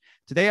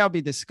Today, I'll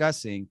be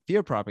discussing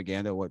fear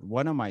propaganda with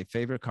one of my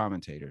favorite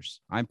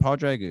commentators. I'm Paul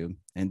Dragoo,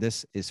 and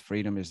this is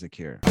Freedom is the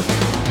Cure.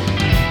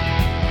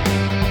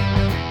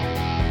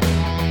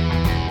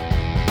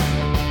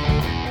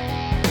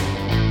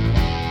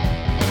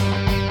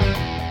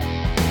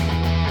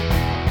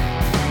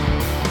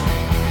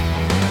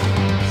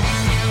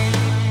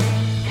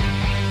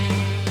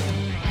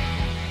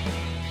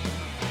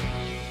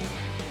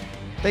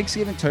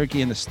 Thanksgiving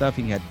turkey and the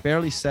stuffing had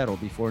barely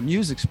settled before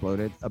news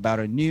exploded about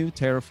a new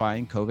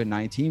terrifying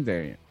COVID-19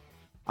 variant,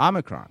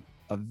 Omicron,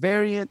 a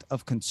variant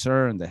of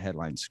concern, the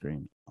headline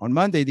screamed. On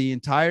Monday, the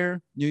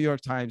entire New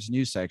York Times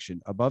news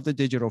section above the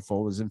digital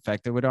fold was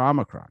infected with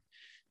Omicron.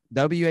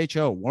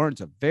 WHO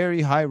warns of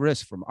very high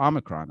risk from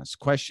Omicron as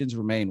questions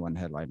remain, one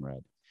headline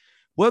read.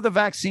 Will the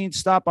vaccine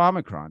stop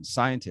Omicron?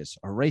 Scientists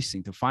are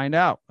racing to find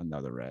out,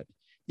 another read.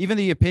 Even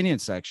the opinion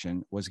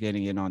section was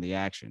getting in on the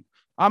action.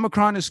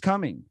 Omicron is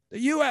coming. The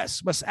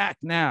U.S. must act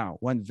now,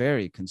 one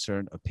very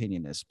concerned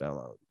opinionist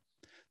bellowed.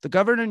 The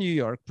governor of New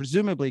York,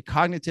 presumably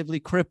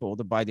cognitively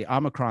crippled by the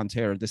Omicron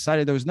terror,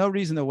 decided there was no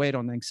reason to wait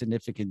on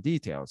insignificant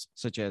details,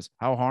 such as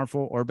how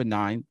harmful or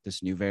benign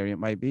this new variant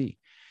might be.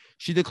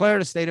 She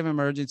declared a state of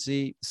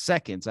emergency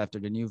seconds after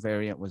the new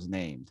variant was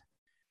named.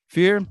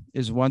 Fear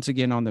is once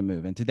again on the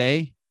move, and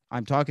today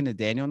I'm talking to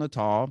Daniel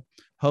Natal,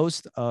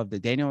 host of the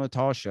Daniel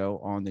Natal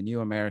Show on The New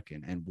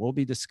American, and we'll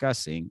be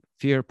discussing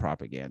fear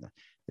propaganda.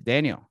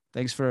 Daniel,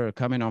 thanks for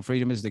coming on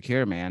Freedom is the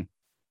Cure, man.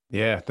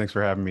 Yeah, thanks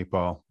for having me,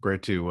 Paul.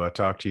 Great to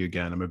talk to you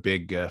again. I'm a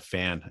big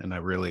fan, and I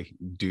really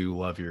do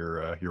love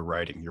your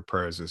writing. Your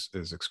prose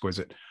is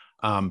exquisite.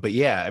 But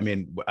yeah, I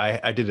mean,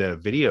 I did a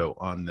video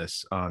on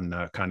this,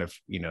 on kind of,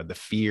 the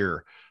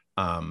fear,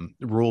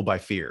 rule by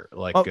fear.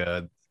 Like,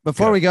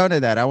 before we go into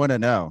that, I want to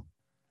know,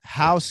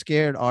 how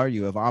scared are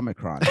you of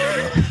Omicron?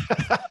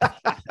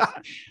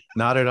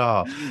 Not at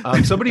all.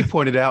 Somebody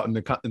pointed out in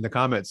the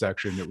comment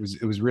section, it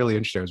was really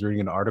interesting. I was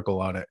reading an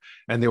article on it,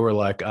 and they were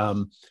like,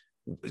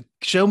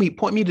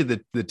 point me to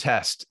the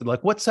test.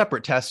 Like, what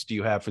separate tests do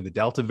you have for the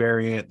Delta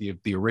variant,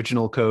 the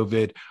original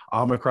COVID,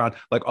 Omicron,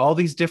 like all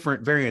these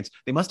different variants?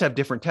 They must have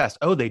different tests.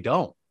 Oh, they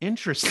don't.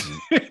 Interesting.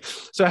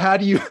 So how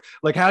do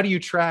you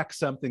track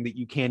something that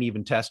you can't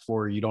even test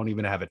for? You don't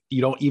even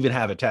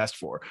have a test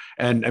for.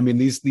 And I mean,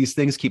 these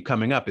things keep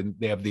coming up, and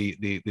they have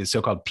the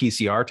so-called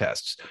PCR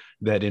tests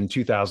that in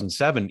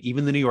 2007,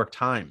 even the New York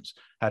Times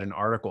had an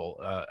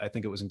article. I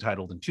think it was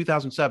entitled in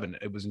 2007.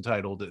 It was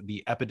entitled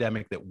 "The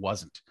Epidemic That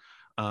Wasn't."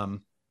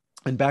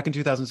 And back in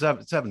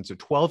 2007, so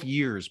 12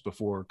 years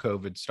before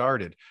COVID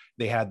started,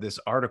 they had this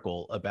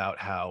article about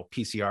how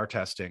PCR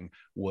testing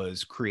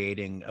was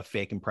creating a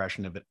fake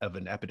impression of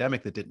an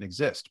epidemic that didn't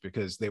exist,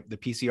 because the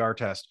PCR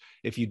test,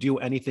 if you do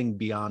anything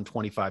beyond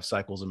 25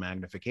 cycles of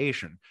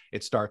magnification,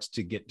 it starts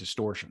to get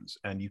distortions,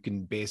 and you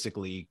can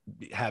basically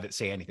have it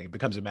say anything. It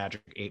becomes a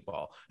magic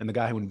 8-ball. And the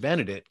guy who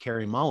invented it,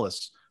 Kary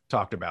Mullis,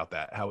 talked about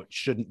that, how it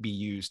shouldn't be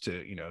used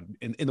to,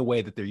 in the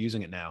way that they're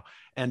using it now.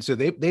 And so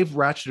they've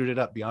ratcheted it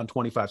up beyond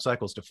 25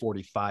 cycles to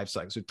 45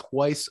 cycles. So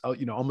twice,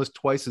 almost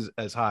twice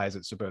as high as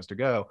it's supposed to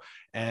go.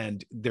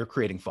 And they're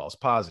creating false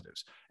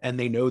positives. And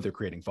they know they're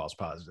creating false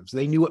positives.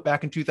 They knew it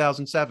back in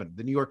 2007.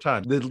 The New York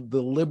Times,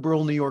 the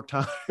liberal New York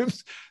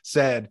Times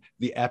said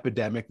the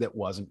epidemic that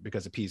wasn't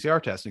because of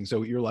PCR testing.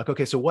 So you're like,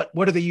 okay, so what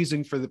are they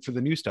using for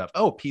the new stuff?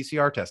 Oh,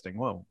 PCR testing.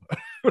 Whoa,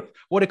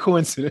 what a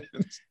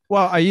coincidence.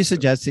 Well, are you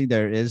suggesting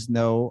there is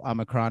no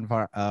Omicron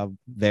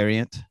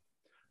variant?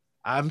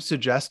 I'm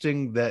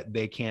suggesting that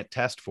they can't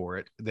test for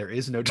it. There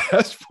is no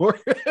test for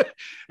it.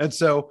 And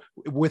so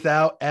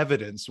without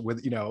evidence,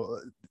 with,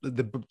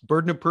 the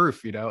burden of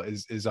proof,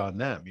 is on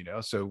them,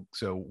 so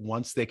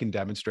once they can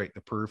demonstrate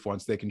the proof,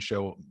 once they can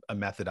show a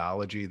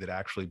methodology that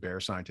actually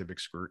bears scientific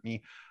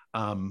scrutiny,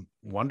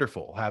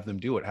 wonderful. Have them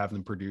do it. Have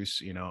them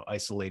produce,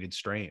 isolated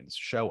strains.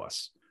 Show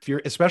us.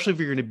 Especially if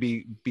you're going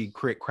to be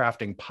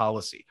crafting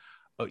policy,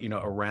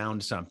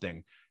 around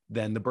something,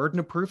 then the burden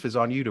of proof is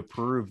on you to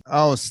prove.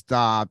 Oh,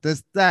 stop.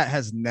 That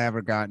has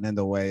never gotten in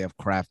the way of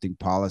crafting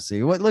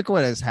policy. Look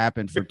what has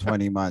happened for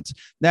 20 months.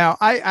 Now,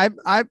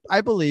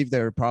 I believe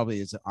there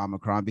probably is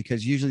Omicron,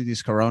 because usually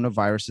these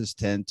coronaviruses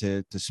tend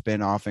to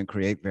spin off and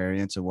create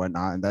variants and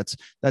whatnot. And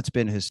that's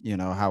been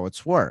how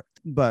it's worked.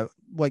 But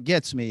what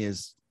gets me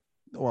is,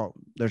 well,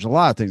 there's a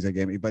lot of things that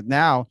get me, but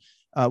now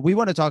we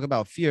want to talk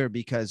about fear,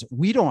 because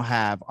we don't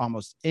have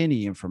almost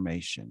any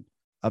information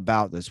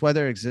about this,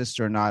 whether it exists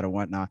or not or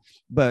whatnot.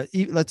 But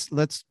let's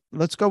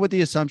go with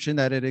the assumption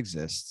that it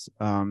exists,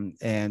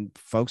 and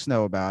folks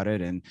know about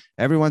it, and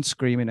everyone's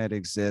screaming that it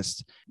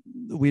exists.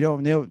 We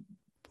don't know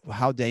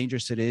how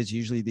dangerous it is.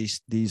 Usually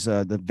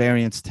the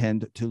variants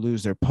tend to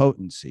lose their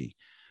potency.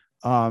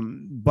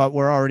 But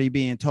we're already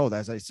being told,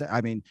 as I said, I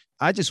mean,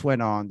 I just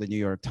went on the New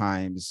York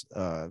Times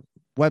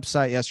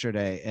website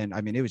yesterday, and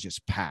I mean, it was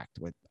just packed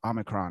with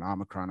Omicron.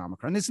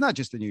 It's not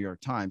just the New York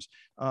Times.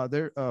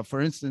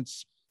 For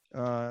instance,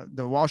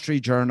 the Wall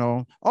Street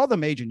Journal, all the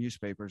major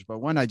newspapers, but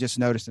one I just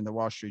noticed in the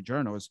Wall Street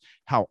Journal is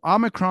how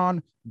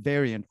Omicron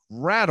variant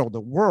rattled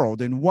the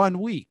world in 1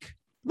 week.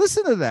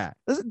 Listen to that.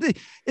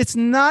 It's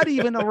not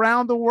even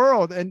around the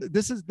world. And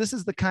this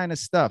is the kind of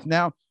stuff.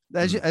 Now,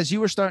 as you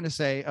were starting to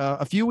say,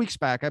 a few weeks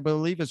back, I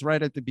believe it's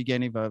right at the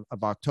beginning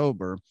of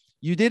October,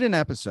 you did an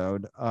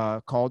episode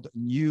called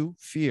New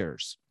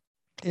Fears.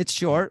 It's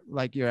short,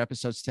 like your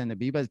episodes tend to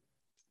be, but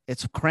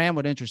it's crammed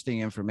with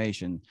interesting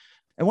information.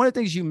 And one of the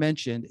things you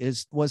mentioned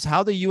was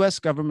how the U.S.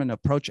 government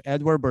approached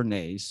Edward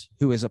Bernays,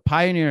 who is a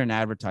pioneer in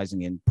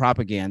advertising and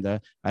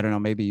propaganda. I don't know,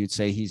 maybe you'd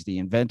say he's the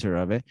inventor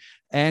of it.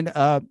 And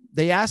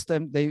they asked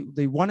him,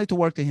 they wanted to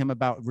work to him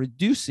about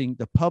reducing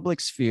the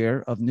public's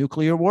fear of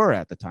nuclear war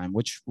at the time,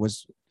 which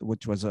was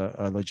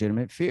a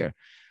legitimate fear.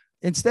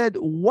 Instead,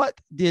 what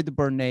did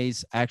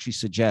Bernays actually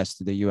suggest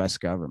to the U.S.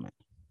 government?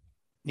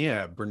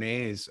 Yeah,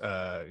 Bernays,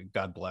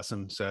 God bless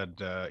him, said,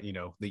 that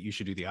you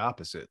should do the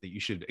opposite, that you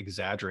should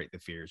exaggerate the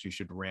fears. You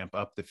should ramp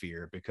up the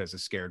fear because a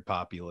scared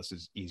populace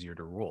is easier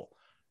to rule.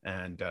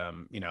 And,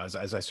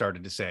 as I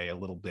started to say a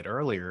little bit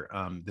earlier,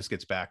 this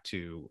gets back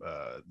to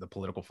the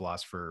political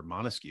philosopher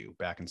Montesquieu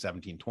back in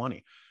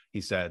 1720.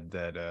 He said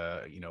that,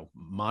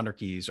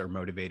 monarchies are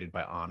motivated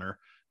by honor,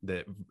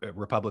 that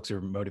republics are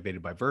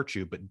motivated by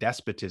virtue, but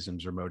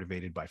despotisms are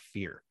motivated by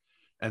fear.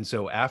 And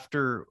so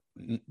after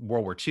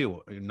World War II,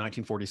 in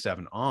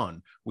 1947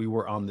 on, we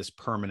were on this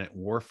permanent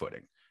war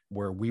footing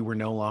where we were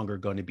no longer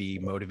going to be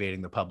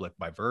motivating the public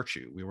by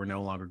virtue. We were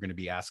no longer going to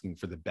be asking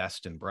for the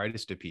best and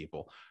brightest of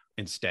people.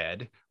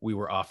 Instead, we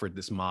were offered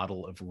this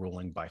model of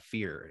ruling by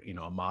fear,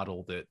 a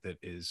model that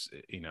is,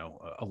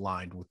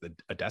 aligned with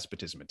a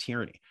despotism, a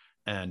tyranny.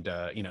 And,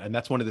 and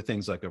that's one of the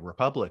things, like a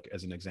republic,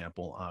 as an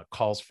example,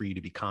 calls for you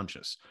to be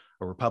conscious.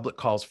 A republic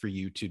calls for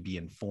you to be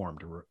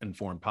informed, or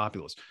informed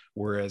populace.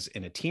 Whereas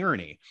in a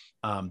tyranny,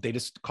 they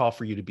just call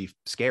for you to be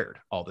scared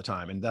all the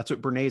time. And that's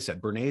what Bernays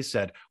said. Bernays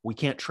said, we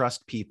can't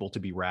trust people to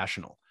be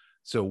rational.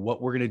 So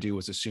what we're going to do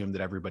is assume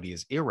that everybody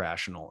is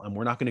irrational, and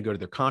we're not going to go to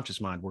their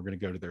conscious mind. We're going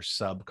to go to their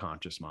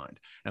subconscious mind,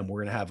 and we're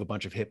going to have a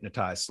bunch of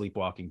hypnotized,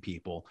 sleepwalking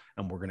people,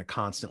 and we're going to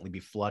constantly be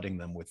flooding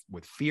them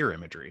with fear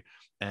imagery.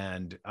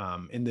 And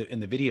in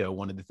the video,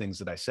 one of the things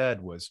that I said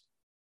was,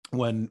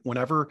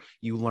 whenever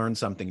you learn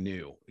something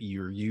new,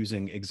 you're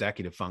using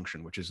executive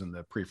function, which is in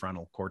the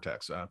prefrontal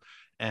cortex,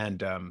 and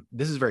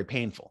this is very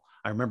painful.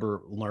 I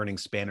remember learning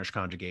Spanish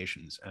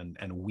conjugations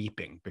and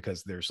weeping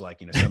because there's so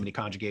many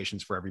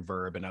conjugations for every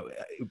verb. And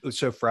it was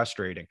so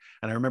frustrating.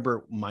 And I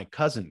remember my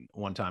cousin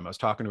one time, I was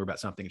talking to her about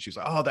something and she was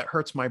like, oh, that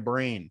hurts my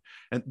brain.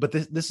 But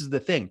this is the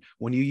thing.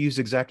 When you use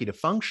executive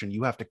function,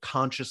 you have to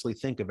consciously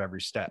think of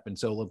every step. And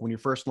so when you're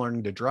first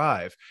learning to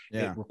drive,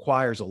 it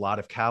requires a lot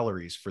of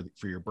calories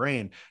for your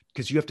brain,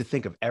 because you have to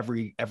think of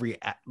every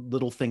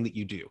little thing that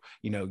you do.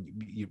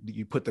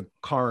 You put the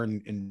car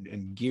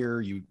in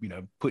gear, you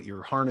put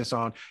your harness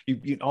on,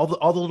 all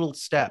the little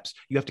steps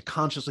you have to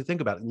consciously think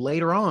about it.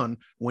 Later on,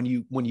 when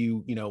you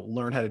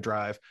learn how to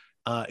drive,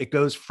 it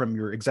goes from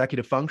your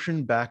executive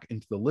function back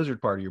into the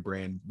lizard part of your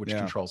brain, which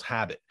controls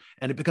habit,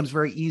 and it becomes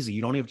very easy.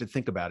 You don't even have to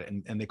think about it.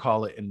 And they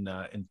call it in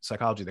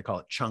psychology, they call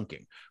it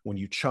chunking. When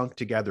you chunk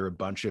together a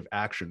bunch of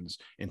actions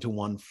into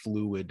one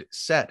fluid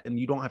set, and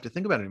you don't have to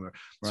think about it anymore.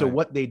 Right. So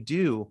what they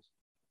do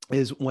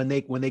is when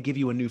they give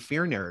you a new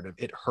fear narrative,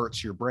 it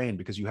hurts your brain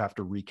because you have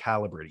to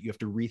recalibrate it. You have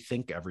to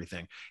rethink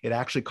everything. It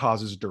actually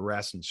causes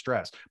duress and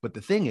stress. But the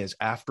thing is,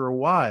 after a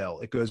while,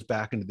 it goes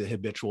back into the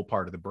habitual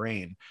part of the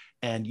brain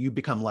and you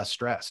become less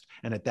stressed.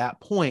 And at that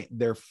point,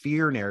 their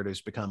fear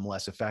narratives become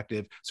less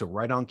effective. So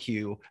right on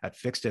cue, at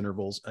fixed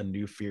intervals, a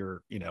new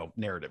fear,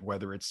 narrative,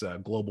 whether it's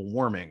global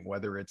warming,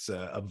 whether it's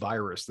a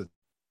virus that's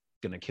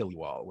going to kill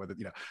you all, whether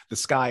the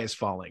sky is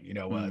falling,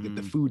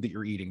 the food that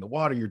you're eating, the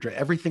water you're drinking,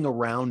 everything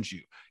around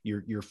you,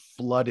 you're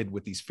flooded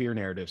with these fear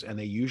narratives, and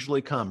they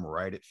usually come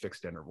right at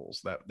fixed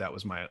intervals. That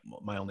was my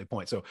only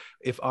point. So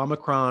if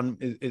Omicron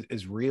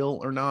is real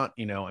or not,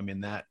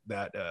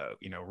 that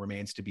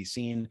remains to be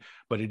seen.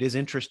 But it is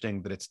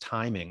interesting that its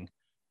timing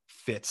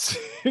fits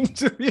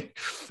into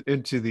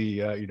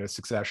the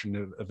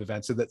succession of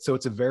events, so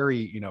it's a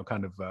very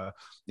kind of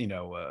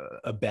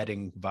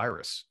abetting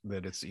virus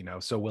that it's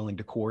so willing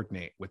to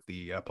coordinate with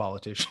the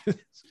politicians.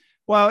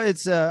 Well,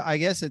 it's I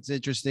guess it's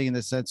interesting in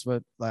the sense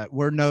that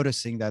we're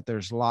noticing that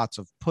there's lots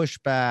of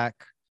pushback.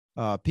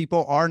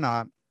 People are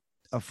not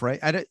afraid.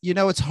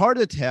 It's hard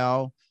to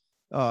tell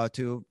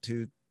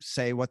to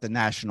say what the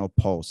national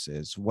pulse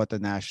is, what the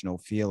national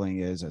feeling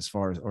is as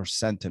far as, or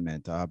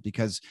sentiment,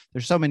 because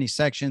there's so many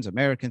sections.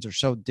 Americans are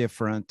so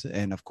different,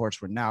 and of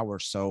course we're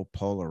so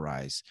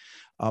polarized.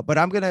 But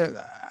I'm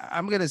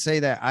gonna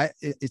say that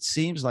it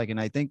seems like, and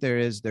I think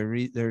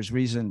there's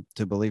reason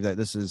to believe that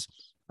this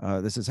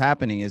is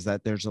happening, is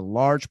that there's an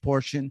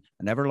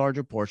ever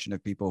larger portion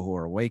of people who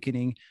are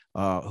awakening,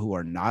 who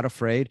are not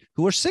afraid,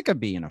 who are sick of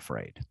being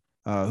afraid.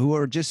 Who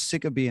are just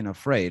sick of being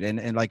afraid.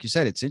 And like you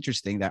said, it's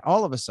interesting that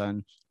all of a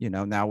sudden,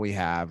 now we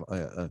have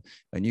a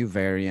new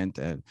variant.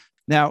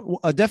 Now,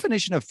 a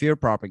definition of fear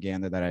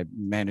propaganda that I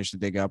managed to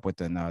dig up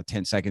within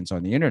 10 seconds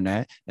on the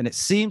internet, and it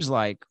seems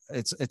like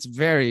it's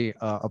very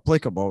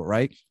applicable,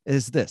 right,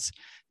 is this.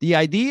 The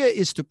idea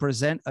is to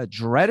present a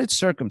dreaded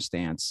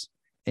circumstance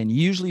and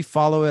usually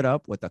follow it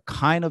up with the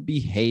kind of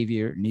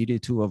behavior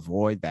needed to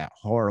avoid that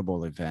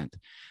horrible event.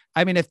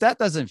 I mean, if that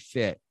doesn't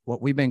fit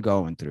what we've been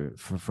going through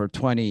for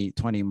 20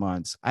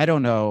 months, I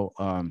don't know.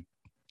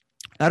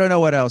 I don't know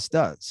what else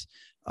does.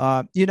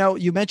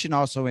 You mentioned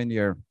also in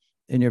your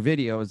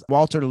videos,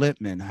 Walter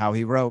Lippmann, how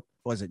he wrote,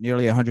 was it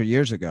nearly 100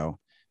 years ago,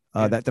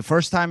 that the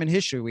first time in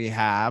history we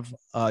have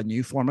a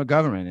new form of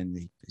government. And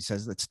he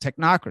says it's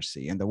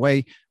technocracy. And the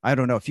way, I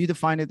don't know if you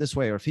define it this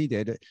way or if he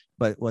did it,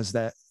 but was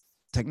that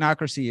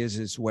technocracy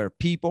is where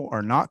people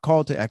are not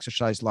called to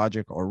exercise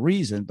logic or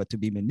reason, but to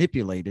be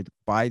manipulated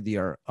by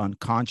their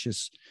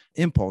unconscious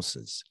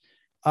impulses.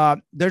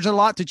 There's a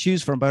lot to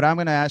choose from, but I'm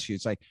going to ask you,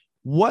 it's like,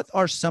 what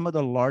are some of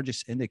the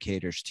largest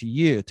indicators to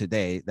you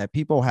today that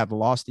people have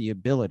lost the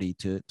ability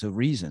to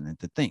reason and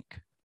to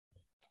think?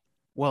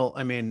 Well,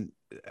 I mean,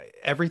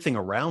 everything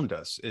around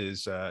us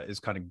is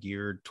kind of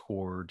geared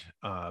toward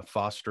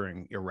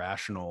fostering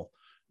irrational,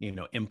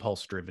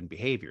 impulse-driven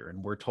behavior.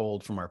 And we're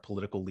told from our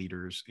political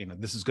leaders,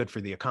 this is good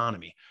for the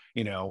economy.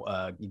 You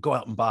go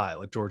out and buy,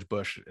 like George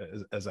Bush,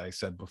 as I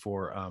said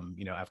before,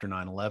 after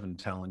 9/11,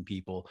 telling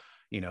people,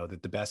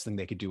 that the best thing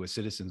they could do as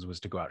citizens was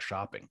to go out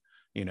shopping.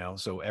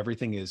 So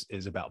everything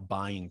is about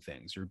buying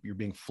things. You're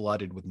being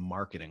flooded with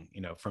marketing,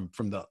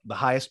 from the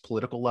highest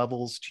political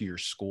levels to your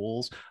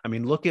schools. I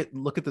mean, look at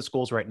the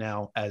schools right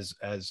now as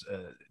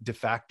de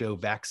facto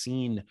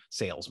vaccine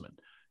salesmen.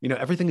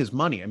 Everything is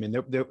money. I mean,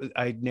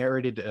 I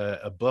narrated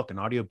an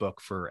audiobook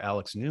for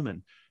Alex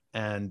Newman,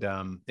 and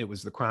it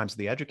was The Crimes of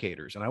the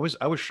Educators. And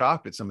I was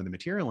shocked at some of the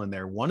material in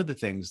there. One of the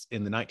things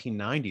in the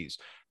 1990s,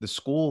 the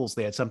schools,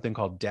 they had something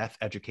called death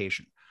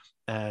education.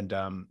 And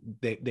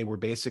they were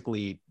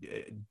basically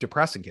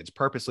depressing kids,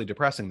 purposely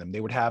depressing them.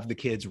 They would have the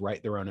kids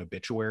write their own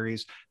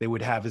obituaries. They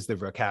would have as their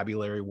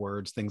vocabulary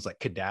words things like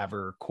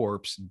cadaver,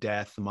 corpse,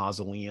 death,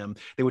 mausoleum.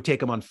 They would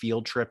take them on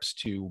field trips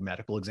to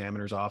medical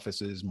examiners'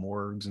 offices,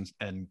 morgues,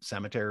 and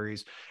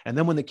cemeteries. And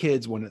then when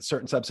a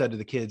certain subset of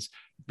the kids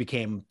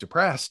became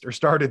depressed or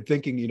started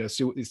thinking,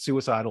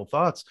 suicidal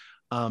thoughts,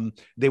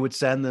 they would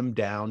send them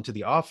down to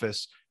the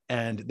office.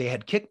 And they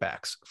had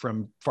kickbacks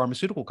from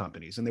pharmaceutical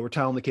companies. And they were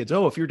telling the kids,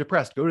 oh, if you're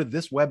depressed, go to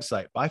this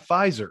website, buy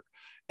Pfizer.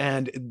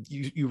 And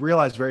you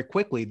realize very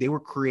quickly they were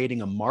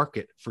creating a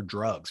market for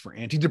drugs, for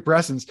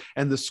antidepressants,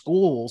 and the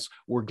schools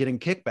were getting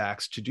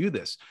kickbacks to do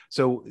this.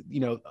 So,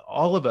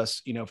 all of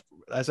us,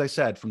 as I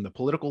said, from the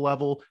political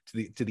level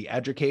to the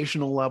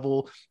educational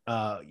level,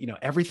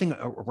 everything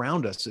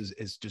around us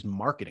is just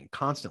marketing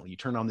constantly. You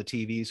turn on the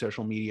TV,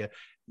 social media.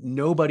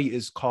 Nobody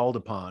is called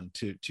upon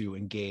to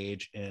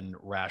engage in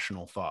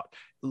rational thought.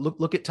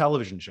 Look at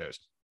television shows.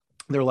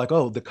 They're like,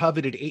 oh, the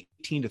coveted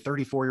 18 to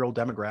 34-year-old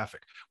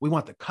demographic. We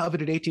want the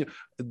coveted 18.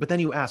 But then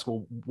you ask,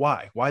 well,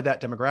 why? Why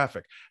that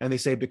demographic? And they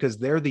say, because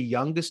they're the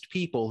youngest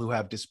people who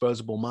have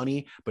disposable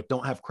money, but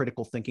don't have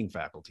critical thinking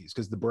faculties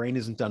because the brain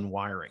isn't done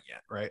wiring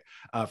yet, right?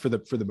 For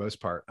the most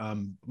part.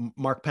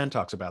 Mark Penn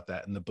talks about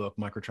that in the book,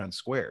 Microtrends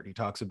Squared. He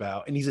talks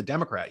about, and he's a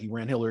Democrat. He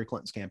ran Hillary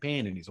Clinton's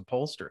campaign and he's a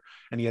pollster.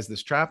 And he has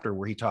this chapter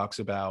where he talks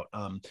about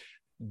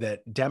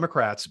that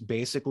Democrats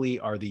basically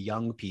are the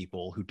young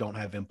people who don't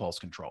have impulse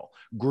control,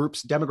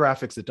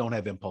 demographics that don't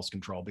have impulse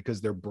control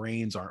because their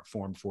brains aren't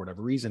formed for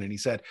whatever reason. And he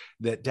said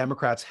that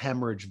Democrats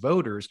hemorrhage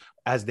voters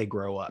as they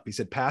grow up. He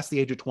said past the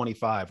age of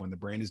 25, when the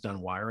brain is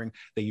done wiring,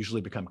 they usually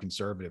become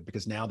conservative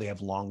because now they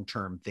have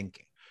long-term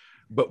thinking.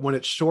 But when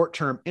it's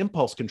short-term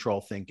impulse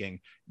control thinking,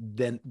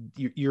 then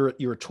you're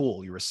a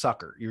tool, you're a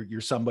sucker,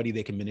 you're somebody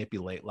they can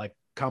manipulate, like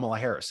Kamala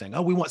Harris saying,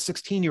 oh, we want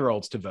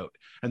 16-year-olds to vote.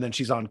 And then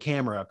she's on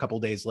camera a couple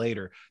of days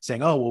later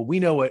saying, oh, well, we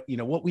know what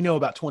we know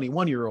about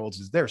 21-year-olds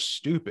is they're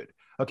stupid.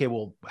 Okay,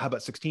 well, how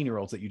about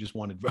 16-year-olds that you just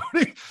wanted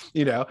voting?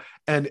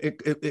 And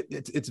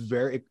it's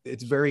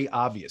very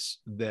obvious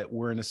that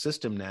we're in a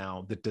system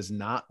now that does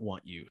not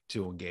want you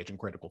to engage in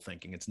critical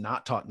thinking. It's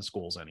not taught in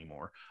schools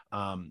anymore.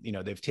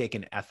 They've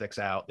taken ethics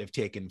out, they've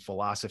taken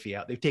philosophy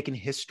out, they've taken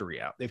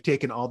history out, they've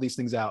taken all these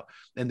things out,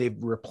 and they've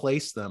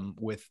replaced them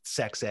with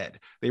sex ed.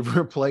 They've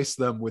replaced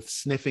them with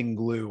sniffing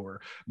glue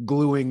or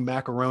gluing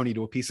macaroni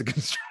to a piece of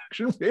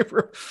construction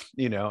paper.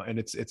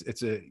 And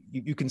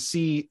you can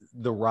see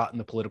the rot in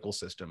the political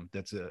system.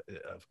 That's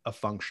a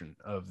function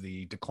of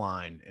the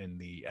decline in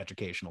the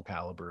educational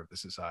caliber of the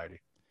society.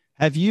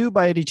 Have you,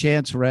 by any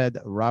chance, read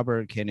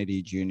Robert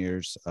Kennedy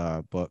Jr.'s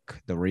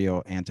book, The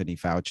Real Anthony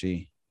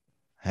Fauci?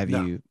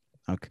 No. You?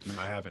 Okay.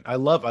 No, I haven't. I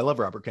love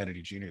Robert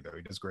Kennedy Jr. though.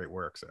 He does great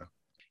work. So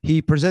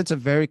he presents a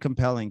very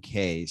compelling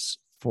case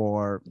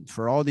for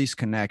all these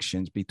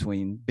connections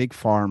between big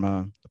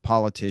pharma, the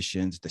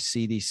politicians, the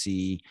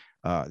CDC,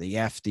 the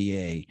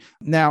FDA.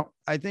 Now,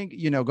 I think,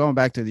 going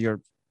back to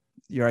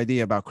your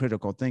idea about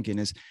critical thinking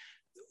is,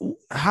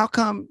 how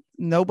come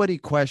nobody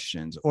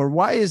questions, or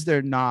why is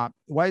there not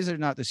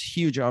this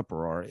huge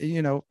uproar?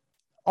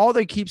 All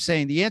they keep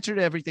saying, the answer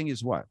to everything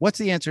is what? What's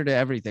the answer to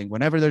everything?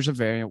 Whenever there's a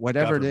variant,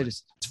 whatever it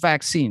is, it's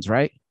vaccines,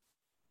 right?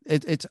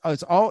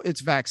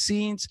 It's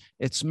vaccines,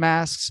 it's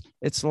masks,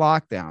 it's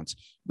lockdowns.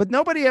 But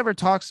nobody ever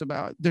talks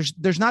about,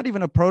 there's not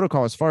even a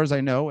protocol, as far as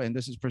I know, and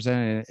this is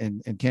presented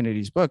in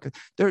Kennedy's book.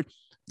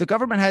 The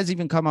government has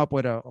even come up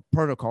with a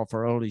protocol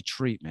for early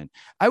treatment.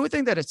 I would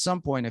think that at some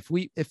point,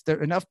 if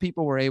there enough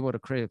people were able to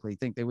critically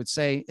think, they would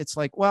say, it's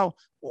like, well,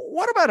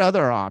 what about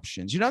other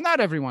options? Not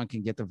everyone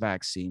can get the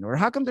vaccine, or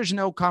how come there's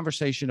no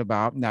conversation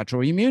about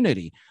natural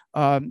immunity?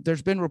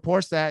 There's been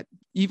reports that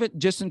even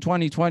just in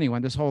 2020,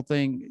 when this whole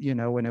thing,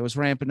 when it was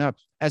ramping up,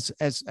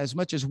 as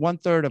much as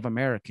 1/3 of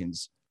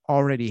Americans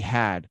already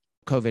had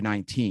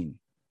COVID-19.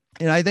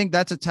 And I think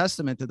that's a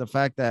testament to the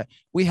fact that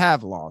we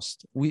have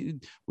lost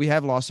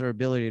our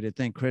ability to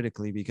think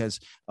critically, because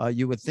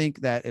you would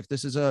think that if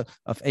this is of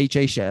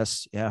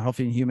HHS, Health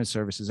and Human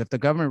Services, if the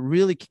government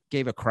really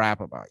gave a crap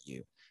about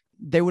you,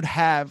 they would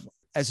have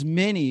as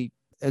many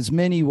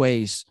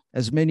ways,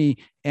 as many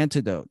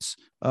antidotes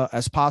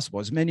as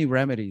possible, as many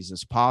remedies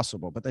as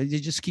possible. But they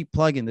just keep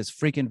plugging this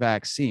freaking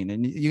vaccine,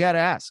 and you got to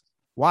ask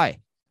why.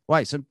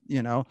 So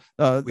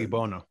we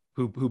bono.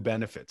 Who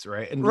benefits,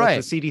 right? And right.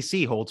 Like the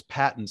CDC holds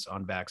patents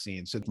on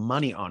vaccines, so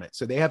money on it.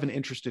 So they have an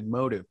interested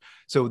motive.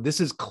 So this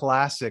is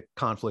classic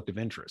conflict of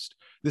interest.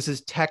 This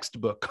is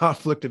textbook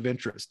conflict of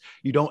interest.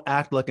 You don't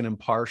act like an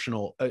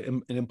impartial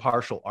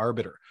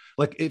arbiter.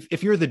 Like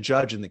if you're the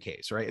judge in the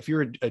case, right? If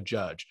you're a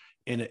judge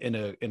in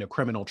a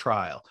criminal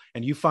trial,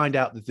 and you find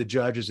out that the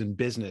judge is in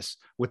business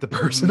with the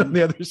person on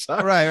the other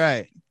side,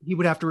 right, he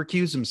would have to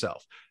recuse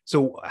himself.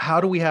 So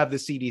how do we have the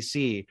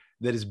CDC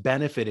that is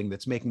benefiting,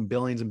 that's making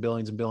billions and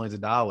billions and billions of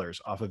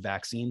dollars off of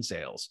vaccine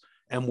sales,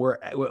 and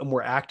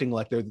we're acting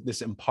like they're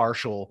this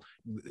impartial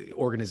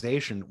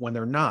organization when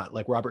they're not?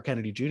 Like Robert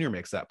Kennedy Jr.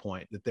 makes that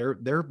point, that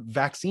they're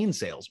vaccine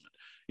salesmen.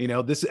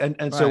 This and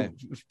right. So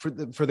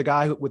for the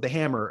guy with the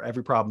hammer,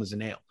 every problem is a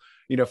nail.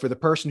 For the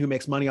person who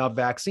makes money off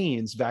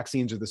vaccines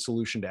are the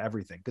solution to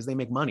everything because they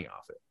make money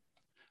off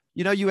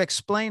it. You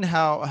explain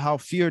how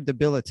fear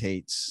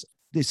debilitates.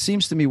 It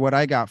seems to me what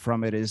I got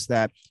from it is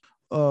that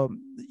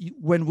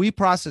when we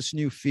process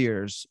new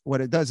fears,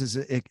 what it does is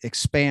it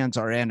expands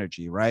our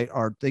energy, right?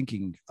 Our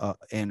thinking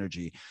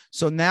energy.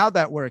 So now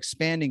that we're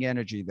expanding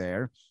energy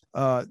there,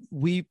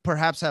 we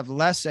perhaps have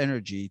less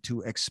energy to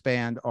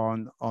expand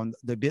on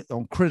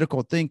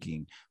critical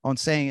thinking, on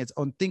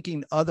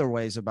thinking other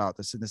ways about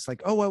this. And it's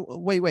like, oh, well,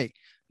 wait,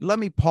 let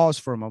me pause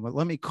for a moment.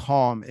 Let me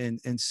calm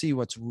and see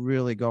what's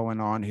really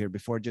going on here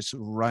before just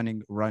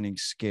running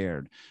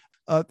scared.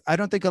 I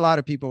don't think a lot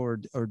of people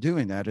are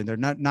doing that, and they're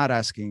not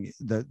asking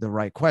the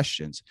right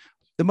questions.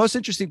 The most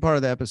interesting part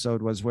of the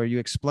episode was where you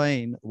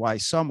explain why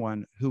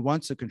someone who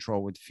wants to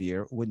control with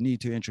fear would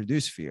need to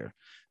introduce fear.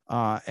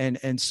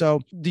 And so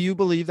do you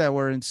believe that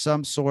we're in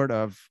some sort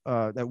of,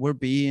 that we're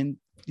being,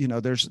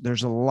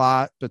 there's a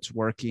lot that's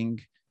working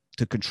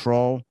to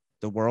control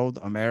the world,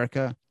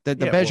 America, that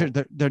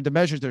the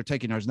measures they're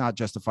taking are not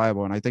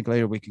justifiable. And I think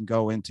later we can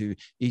go into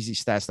easy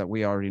stats that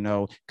we already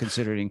know,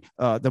 considering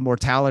the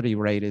mortality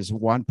rate is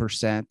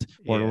 1%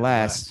 or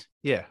less.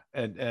 Yeah.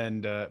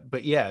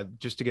 But yeah,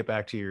 just to get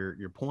back to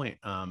your point,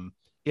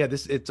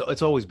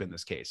 it's always been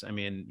this case. I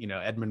mean,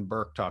 Edmund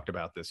Burke talked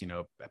about this,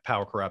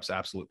 power corrupts,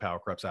 absolute power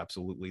corrupts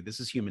absolutely.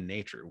 This is human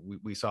nature.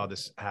 We saw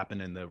this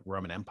happen in the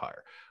Roman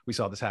Empire. We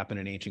saw this happen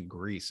in ancient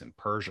Greece and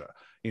Persia.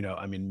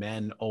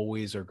 Men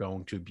always are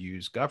going to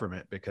abuse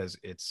government because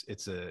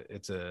it's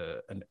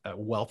a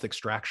wealth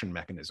extraction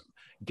mechanism.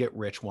 Get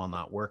rich while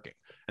not working.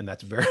 And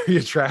that's very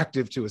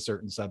attractive to a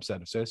certain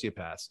subset of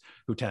sociopaths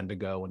who tend to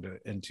go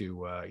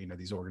into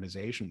these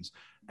organizations.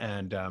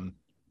 And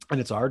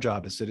it's our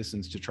job as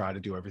citizens to try to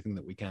do everything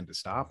that we can to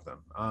stop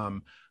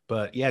them.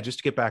 But yeah, just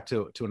to get back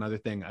to another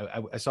thing,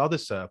 I saw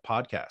this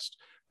podcast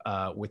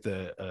with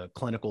a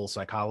clinical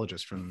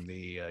psychologist from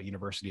the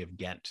University of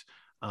Ghent.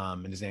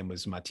 And his name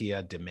was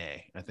Mattia De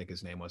May, I think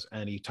his name was.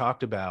 And he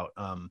talked about,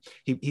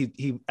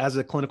 he as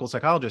a clinical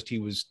psychologist, he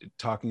was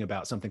talking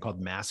about something called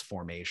mass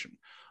formation.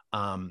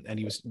 And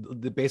he was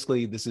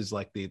basically, this is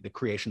like the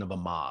creation of a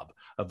mob,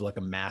 of like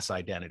a mass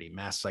identity,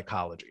 mass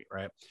psychology,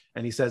 right?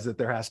 And he says that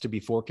there has to be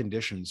 4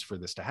 conditions for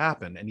this to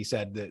happen. And he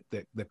said that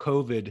the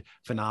COVID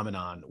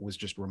phenomenon was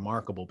just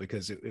remarkable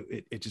because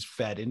it just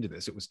fed into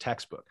this. It was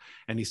textbook.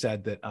 And he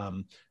said that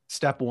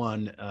step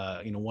one,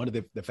 one of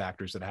the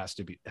factors that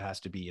has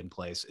to be in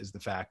place is the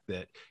fact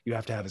that you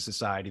have to have a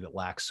society that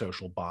lacks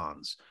social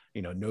bonds,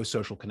 no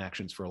social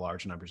connections for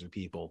large numbers of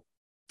people.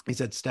 He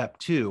said step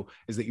 2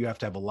 is that you have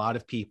to have a lot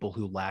of people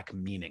who lack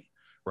meaning,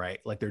 right?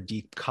 Like they're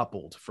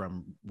decoupled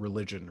from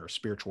religion or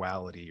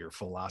spirituality or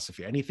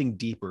philosophy, anything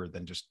deeper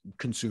than just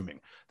consuming,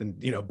 than,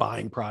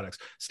 buying products.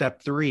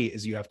 Step 3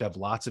 is you have to have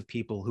lots of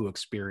people who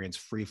experience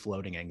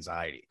free-floating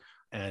anxiety.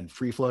 And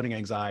free-floating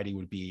anxiety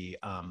would be,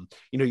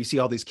 you see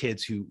all these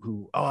kids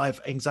who, I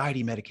have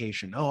anxiety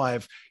medication. Oh, I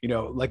have,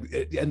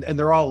 and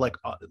they're all like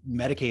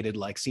medicated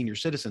like senior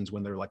citizens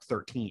when they're like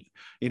 13,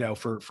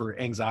 for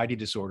anxiety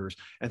disorders.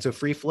 And so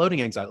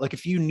free-floating anxiety, like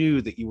if you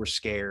knew that you were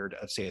scared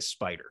of, say, a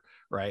spider,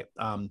 right?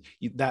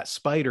 That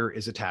spider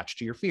is attached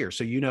to your fear.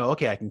 So,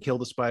 okay, I can kill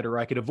the spider, or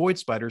I could avoid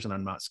spiders and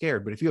I'm not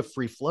scared. But if you have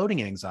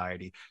free-floating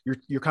anxiety,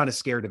 you're kind of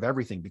scared of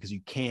everything because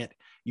you can't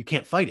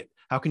fight it.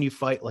 How can you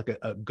fight like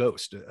a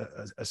ghost,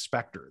 a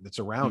specter that's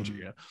around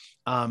you?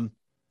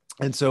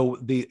 And so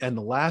the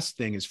last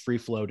thing is free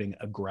floating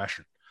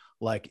aggression.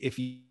 Like if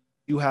you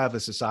have a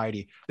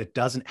society that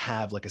doesn't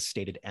have like a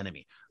stated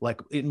enemy, like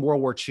in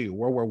World War II,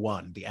 World War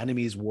I, the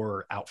enemies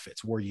were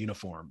outfits, were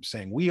uniforms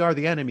saying we are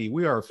the enemy,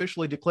 we are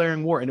officially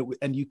declaring war.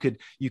 And you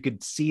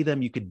could see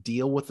them, you could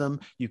deal with them,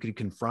 you could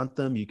confront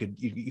them, you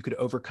could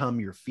overcome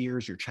your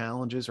fears, your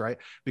challenges, right?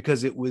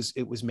 Because it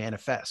was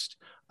manifest.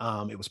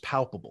 It was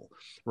palpable,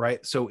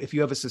 right? So if you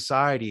have a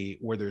society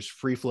where there's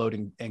free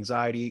floating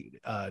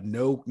anxiety,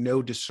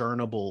 no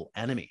discernible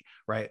enemy,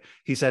 right?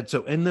 He said,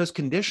 so in those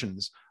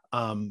conditions,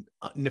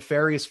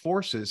 nefarious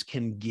forces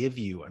can give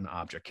you an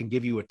object, can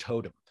give you a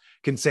totem,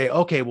 can say,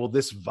 okay, well,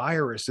 this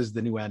virus is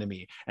the new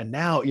enemy. And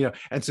now,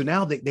 and so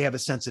now they have a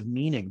sense of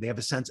meaning. They have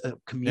a sense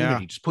of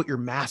community. Just put your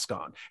mask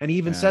on. And he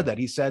even said that.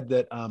 He said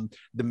that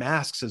the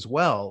masks as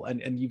well,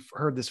 and you've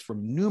heard this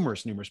from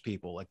numerous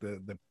people, like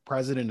the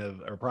president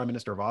or prime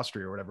minister of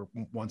Austria or whatever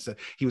once said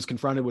he was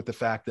confronted with the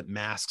fact that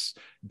masks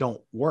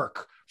don't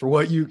work for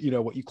what you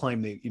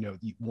claim you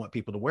want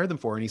people to wear them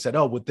for. And he said,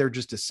 oh, well, they're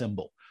just a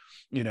symbol,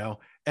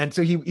 And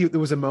so there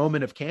was a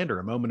moment of candor,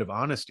 a moment of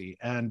honesty.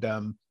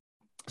 And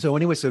so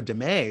anyway, so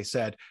DeMay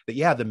said that,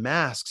 yeah, the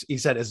masks, he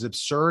said, as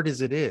absurd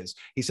as it is,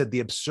 he said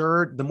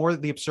the more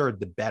the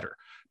absurd, the better,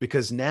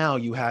 because now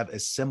you have a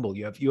symbol,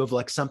 you have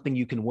like something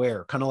you can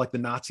wear, kind of like the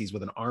Nazis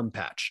with an arm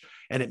patch,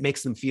 and it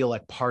makes them feel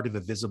like part of a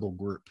visible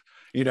group.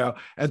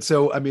 And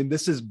so, I mean,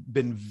 this has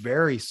been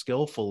very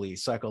skillfully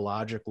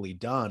psychologically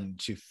done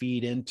to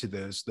feed into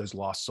those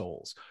lost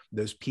souls,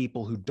 those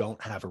people who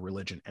don't have a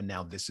religion, and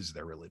now this is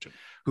their religion,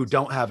 who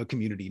don't have a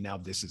community, now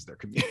this is their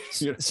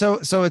community. So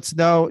it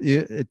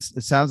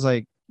sounds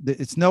like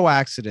it's no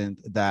accident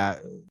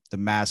that the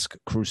mask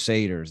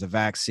crusaders, the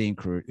vaccine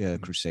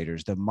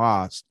crusaders,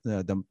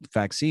 the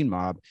vaccine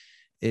mob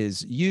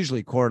is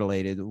usually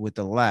correlated with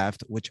the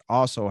left, which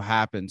also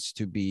happens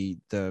to be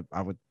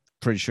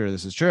pretty sure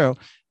this is true,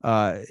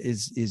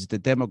 is the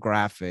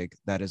demographic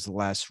that is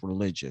less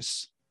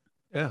religious.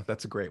 Yeah,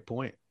 that's a great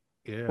point.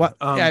 Yeah. Well,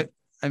 I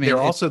mean, they're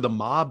also the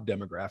mob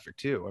demographic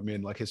too. I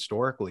mean, like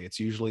historically,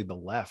 it's usually the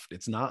left.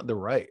 It's not the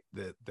right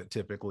that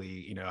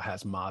typically,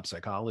 has mob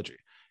psychology.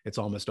 It's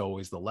almost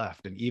always the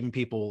left. And even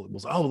people will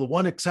say, oh, the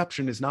one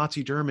exception is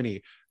Nazi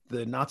Germany.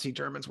 The Nazi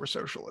Germans were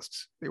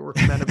socialists. They were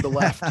men of the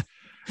left.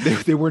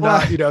 They were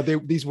not,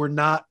 these were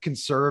not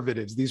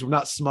conservatives. These were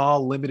not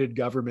small, limited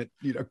government,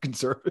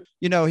 conservatives.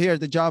 Here at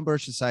the John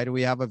Birch Society,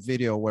 we have a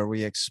video where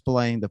we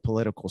explain the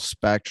political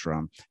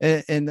spectrum,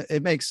 and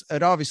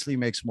it obviously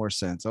makes more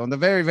sense. On the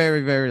very,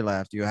 very, very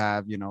left, you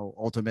have,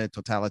 ultimate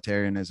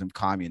totalitarianism,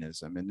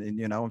 communism,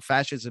 and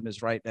fascism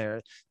is right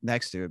there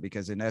next to it,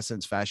 because in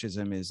essence,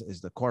 fascism is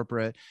the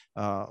corporate,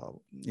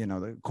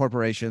 the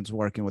corporations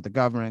working with the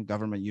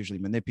government usually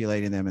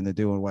manipulating them, and they're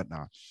doing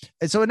whatnot.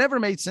 And so it never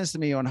made sense to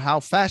me on how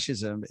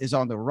fascism is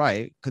on the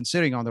right,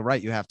 considering on the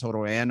right you have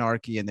total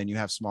anarchy, and then you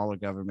have smaller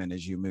government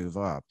as you move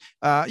up.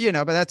 But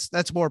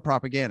that's more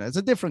propaganda. It's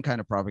a different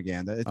kind of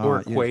propaganda.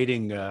 Or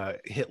equating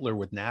Hitler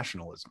with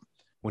nationalism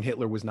when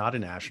Hitler was not a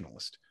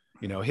nationalist.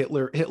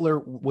 Hitler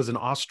was an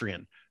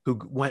Austrian who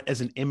went as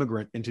an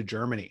immigrant into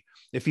Germany.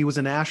 If he was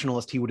a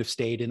nationalist, he would have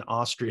stayed in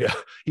Austria.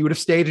 He would have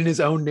stayed in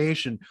his own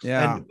nation.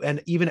 Yeah.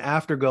 And even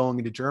after going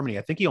into Germany,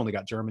 I think he only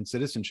got German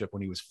citizenship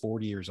when he was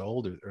 40 years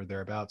old or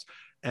thereabouts.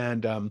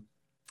 And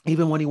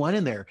even when he went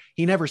in there,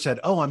 he never said,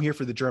 oh, I'm here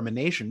for the German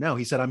nation. No,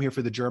 he said, I'm here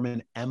for the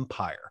German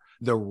Empire,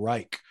 the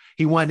Reich.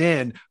 He went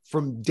in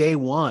from day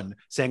one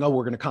saying, oh,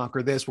 we're going to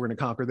conquer this. We're going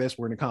to conquer this.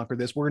 We're going to conquer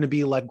this. We're going to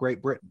be like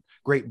Great Britain.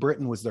 Great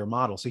Britain was their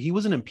model. So he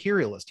was an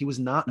imperialist. He was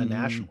not a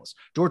nationalist.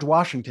 George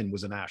Washington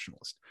was a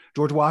nationalist.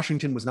 George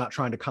Washington was not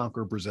trying to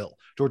conquer Brazil.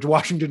 George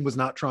Washington was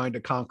not trying to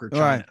conquer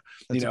China. Right.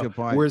 That's a good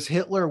point. Whereas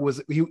Hitler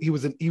was, he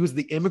was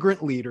the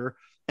immigrant leader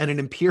and an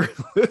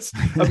imperialist,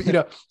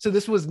 so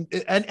this was,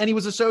 and he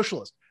was a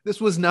socialist.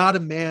 This was not a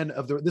man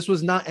this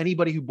was not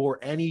anybody who bore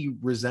any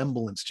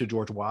resemblance to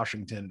George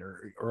Washington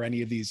or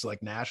any of these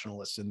like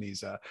nationalists in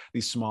these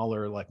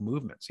smaller like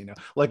movements,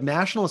 like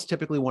nationalists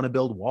typically want to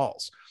build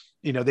walls.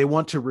 They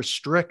want to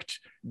restrict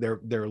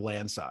their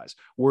land size,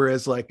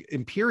 whereas like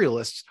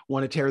imperialists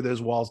want to tear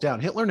those walls down.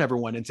 Hitler never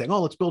went in saying,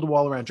 oh, let's build a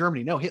wall around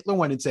Germany. No, Hitler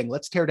went in saying,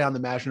 let's tear down the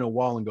Maginot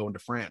Wall and go into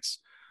France.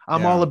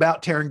 I'm all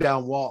about tearing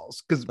down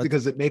walls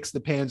because it makes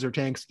the Panzer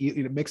tanks,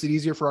 it makes it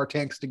easier for our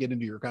tanks to get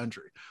into your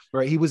country,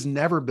 right? He was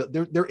never built.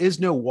 There is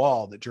no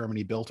wall that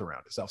Germany built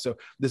around itself. So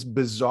this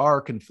bizarre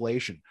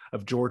conflation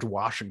of George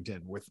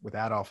Washington with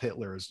Adolf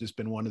Hitler has just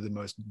been one of the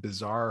most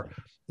bizarre,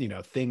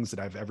 things that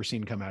I've ever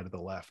seen come out of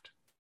the left.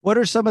 What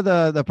are some of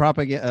the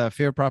propaganda,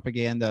 fear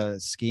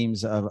propaganda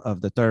schemes of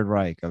the Third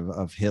Reich,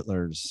 of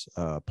Hitler's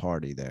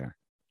party there?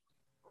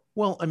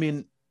 Well, I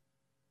mean,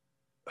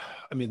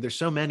 there's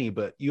so many,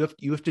 but you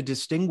have to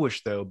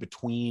distinguish though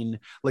between,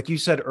 like you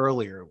said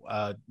earlier,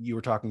 you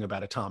were talking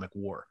about atomic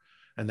war.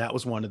 And that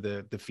was one of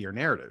the fear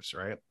narratives,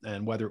 right?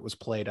 And whether it was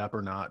played up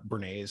or not,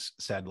 Bernays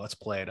said, let's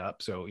play it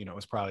up. So, it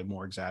was probably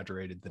more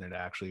exaggerated than it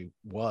actually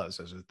was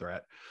as a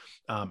threat.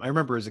 I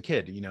remember as a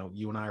kid,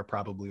 you and I are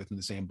probably within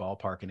the same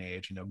ballpark in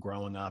age,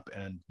 growing up,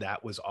 and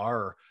that was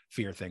our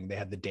fear thing. They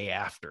had the day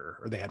after,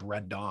 or they had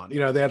Red Dawn,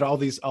 they had all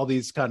these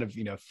kind of,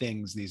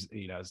 things, these,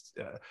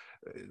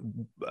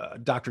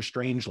 Dr.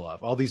 Strangelove,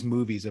 all these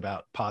movies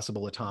about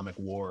possible atomic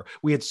war.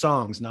 We had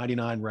songs,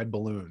 99 Red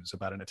Balloons,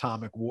 about an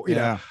atomic war,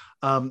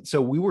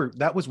 so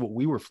that was what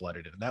we were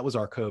flooded in. That was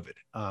our COVID.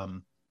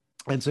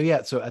 And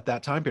so at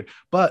that time period,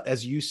 but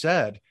as you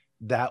said,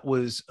 that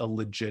was a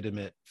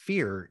legitimate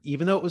fear,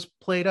 even though it was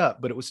played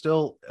up, but it was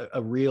still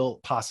a real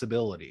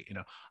possibility,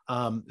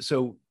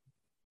 so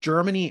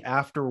Germany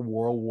after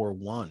World War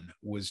I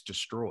was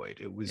destroyed.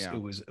 It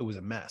was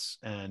a mess.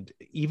 And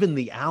even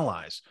the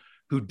Allies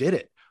who did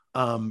it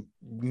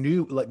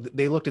knew, like,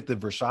 they looked at the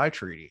Versailles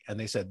Treaty and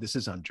they said, this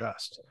is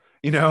unjust.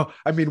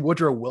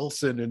 Woodrow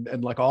Wilson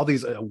and like all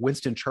these,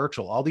 Winston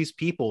Churchill, all these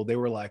people, they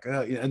were like,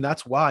 and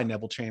that's why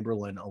Neville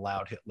Chamberlain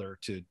allowed Hitler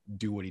to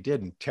do what he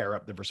did and tear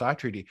up the Versailles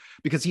Treaty,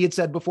 because he had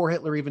said before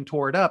Hitler even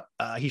tore it up,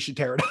 he should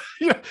tear it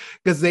up,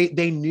 because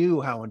they knew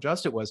how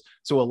unjust it was.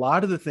 So a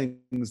lot of the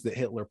things that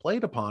Hitler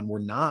played upon were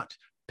not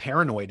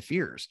paranoid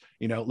fears.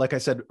 Like I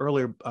said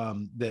earlier,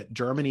 that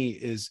Germany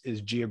is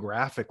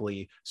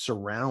geographically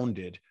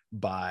surrounded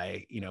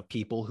by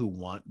people who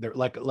want, they're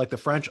like the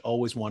French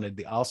always wanted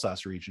the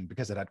Alsace region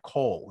because it had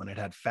coal and it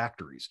had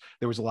factories.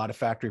 There was a lot of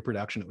factory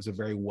production. It was a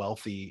very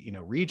wealthy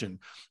region,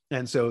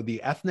 and so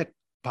the ethnic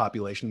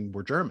population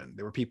were German.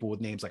 There were people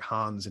with names like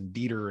Hans and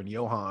Dieter and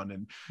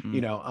Johann,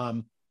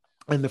 and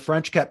and the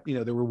French kept,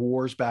 there were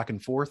wars back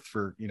and forth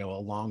for, a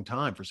long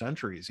time, for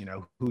centuries,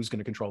 who's going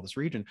to control this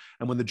region.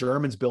 And when the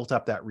Germans built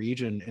up that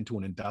region into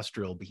an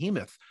industrial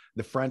behemoth,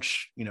 the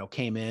French,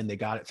 came in, they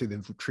got it through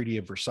the Treaty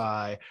of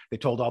Versailles. They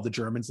told all the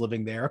Germans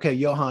living there, okay,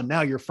 Johann,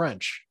 now you're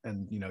French.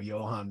 And,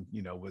 Johann,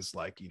 was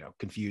like,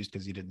 confused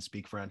because he didn't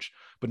speak French,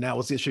 but now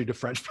was issued a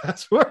French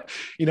passport,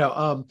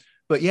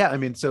 but yeah,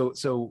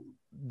 so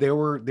there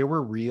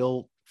were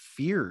real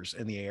fears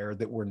in the air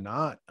that were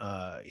not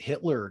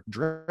Hitler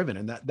driven.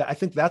 And that I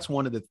think that's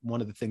one of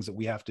the things that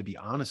we have to be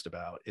honest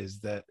about, is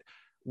that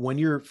when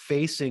you're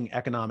facing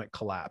economic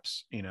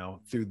collapse,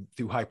 through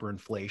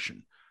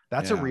hyperinflation,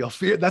 that's a real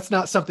fear. That's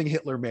not something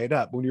Hitler made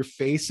up. When you're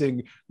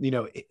facing,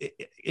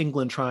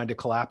 England trying to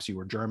collapse you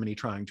or Germany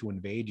trying to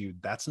invade you,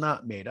 that's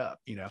not made up,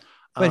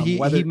 But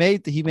he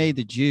made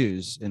the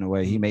Jews, in a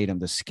way, he made them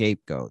the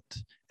scapegoat.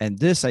 And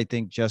this, I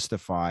think,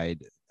 justified,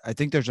 I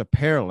think there's a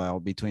parallel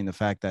between the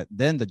fact that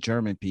then the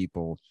German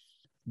people,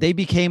 they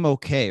became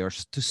okay, or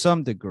to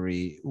some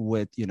degree,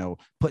 with,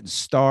 putting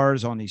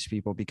stars on these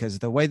people, because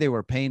the way they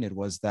were painted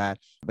was that,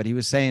 but he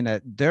was saying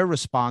that they're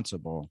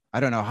responsible. I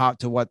don't know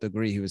to what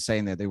degree he was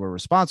saying that they were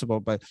responsible,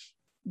 but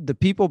the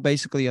people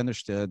basically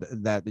understood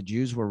that the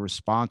Jews were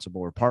responsible,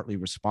 or partly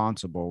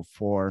responsible,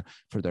 for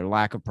their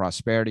lack of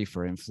prosperity,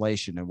 for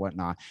inflation and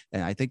whatnot.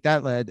 And I think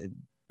that led,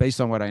 based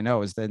on what I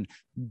know, is then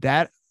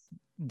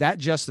that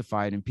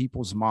justified in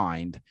people's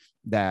mind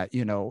that,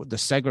 the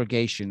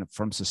segregation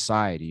from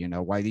society,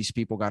 why these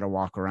people got to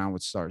walk around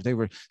with stars.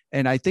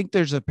 And I think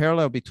there's a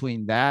parallel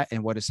between that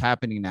and what is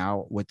happening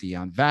now with the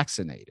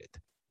unvaccinated,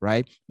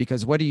 right?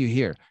 Because what do you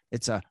hear?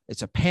 It's a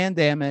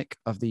pandemic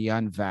of the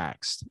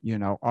unvaxxed.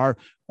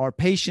 Our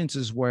patience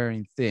is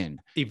wearing thin.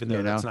 Even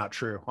though that's not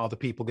true. All the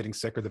people getting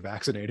sick are the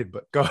vaccinated,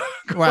 but go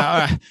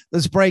well,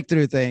 this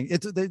breakthrough thing,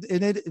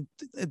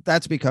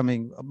 that's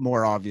becoming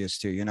more obvious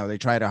too. They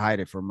try to hide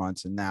it for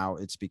months, and now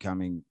it's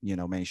becoming,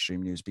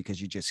 mainstream news, because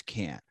you just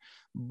can't.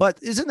 But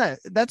isn't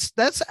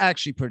that's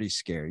actually pretty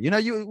scary?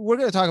 We're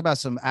going to talk about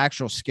some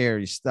actual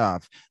scary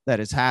stuff that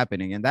is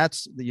happening. And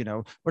that's,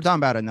 we're talking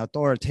about an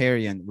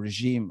authoritarian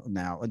regime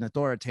now, an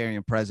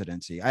authoritarian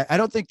presidency. I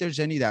don't think there's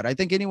any doubt. I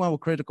think anyone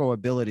with critical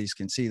abilities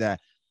can see that.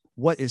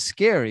 What is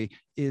scary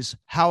is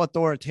how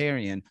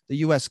authoritarian the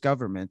U.S.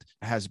 government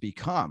has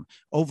become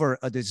over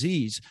a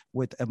disease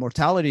with a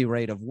mortality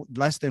rate of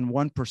less than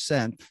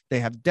 1%. They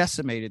have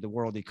decimated the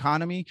world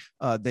economy.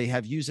 They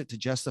have used it to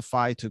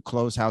justify to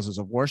close houses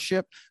of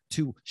worship,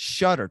 to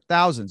shutter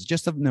thousands,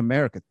 just in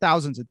America,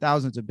 thousands and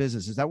thousands of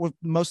businesses that were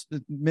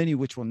many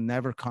which will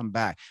never come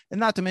back. And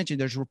not to mention,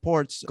 there's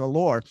reports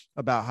galore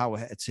about how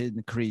it's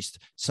increased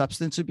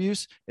substance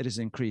abuse. It has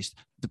increased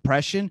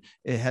depression.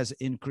 It has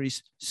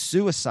increased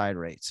suicide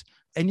rates.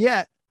 And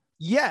yet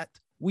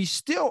we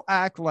still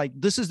act like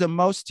this is the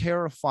most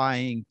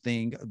terrifying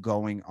thing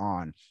going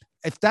on.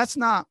 If that's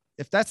not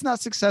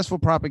successful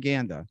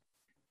propaganda,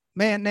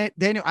 man,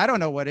 Daniel, I don't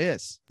know what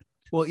is.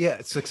 Well,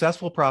 yeah,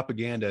 successful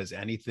propaganda is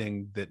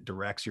anything that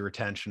directs your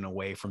attention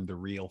away from the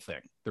real thing,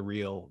 the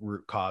real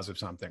root cause of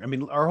something. I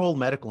mean, our whole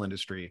medical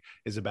industry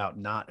is about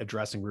not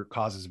addressing root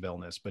causes of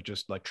illness, but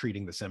just like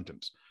treating the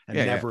symptoms and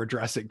never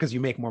address it, because you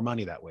make more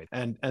money that way.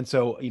 And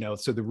so,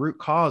 so the root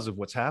cause of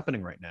what's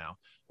happening right now,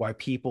 why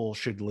people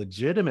should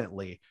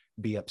legitimately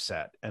be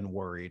upset and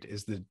worried,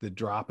 is the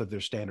drop of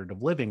their standard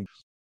of living.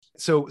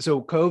 So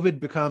COVID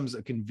becomes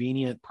a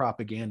convenient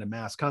propaganda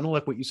mask, kind of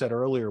like what you said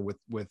earlier with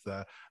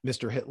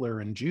Mr. Hitler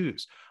and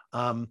Jews.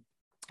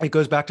 It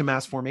goes back to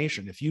mass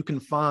formation. If you can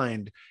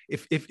find,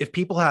 if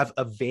people have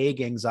a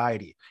vague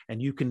anxiety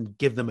and you can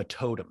give them a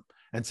totem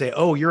and say,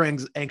 oh, you're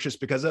anxious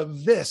because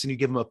of this, and you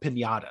give them a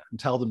piñata and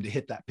tell them to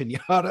hit that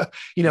piñata,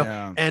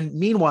 Yeah. and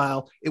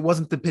meanwhile, it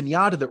wasn't the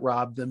piñata that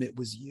robbed them, it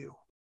was you.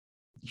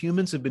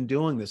 Humans have been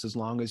doing this as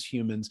long as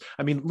humans.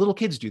 I mean, little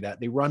kids do that.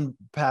 They run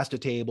past a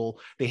table,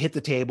 they hit the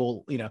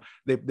table,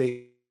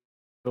 they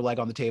their leg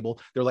on the table,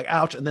 they're like,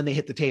 ouch, and then they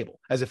hit the table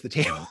as if the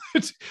table,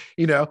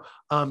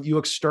 you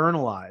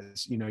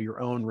externalize,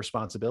 your own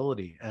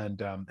responsibility. And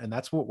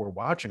that's what we're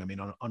watching. I mean,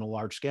 on a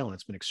large scale, and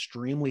it's been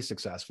extremely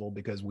successful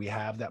because we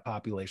have that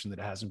population that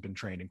hasn't been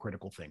trained in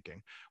critical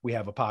thinking. We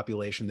have a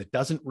population that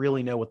doesn't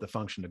really know what the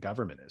function of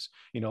government is.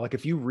 Like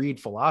if you read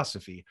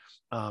philosophy,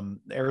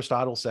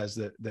 Aristotle says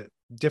that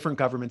different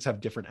governments have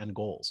different end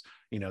goals.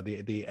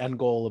 The end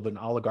goal of an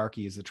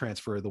oligarchy is the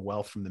transfer of the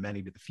wealth from the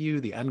many to the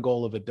few. The end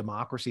goal of a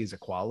democracy is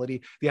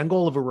equality. The end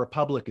goal of a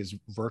republic is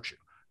virtue,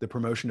 the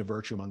promotion of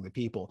virtue among the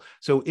people.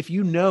 So if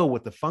you know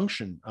what the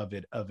function of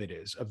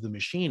the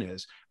machine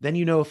is, then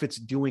you know if it's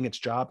doing its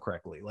job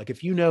correctly. Like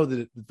if you know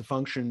that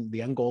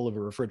the end goal of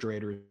a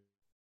refrigerator is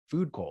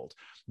food cold,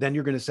 then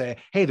you're going to say,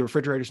 hey, the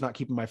refrigerator's not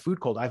keeping my food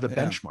cold. I have a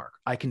benchmark.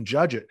 I can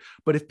judge it.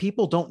 But if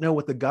people don't know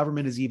what the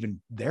government is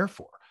even there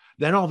for,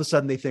 then all of a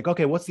sudden they think,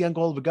 okay, what's the end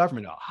goal of a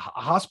government? A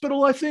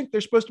hospital, I think?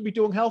 They're supposed to be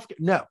doing healthcare.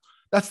 No,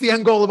 that's the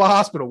end goal of a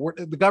hospital.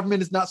 The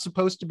government is not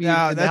supposed to be in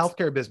the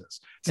healthcare business.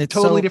 It's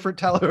totally different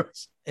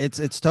telers.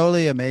 It's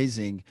totally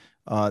amazing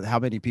how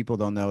many people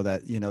don't know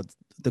that,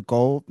 the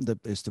goal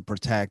is to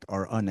protect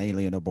our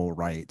unalienable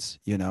rights.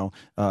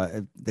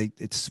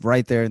 It's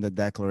right there in the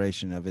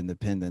Declaration of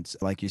Independence.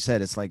 Like you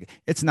said,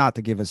 it's not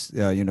to give us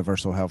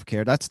universal health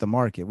care. That's the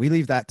market. We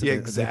leave that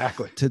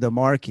to the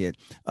market.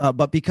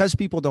 But because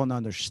people don't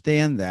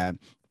understand that,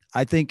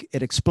 I think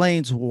it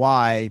explains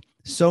why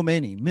so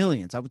many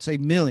millions, I would say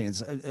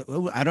millions,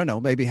 I don't know,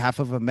 maybe half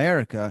of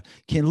America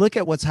can look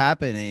at what's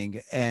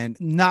happening and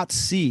not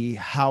see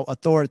how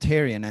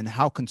authoritarian and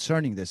how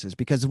concerning this is,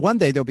 because one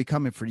day they'll be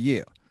coming for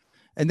you,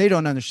 and they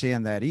don't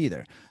understand that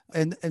either.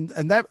 And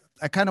that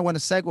I kind of want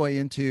to segue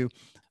into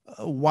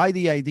why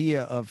the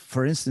idea of,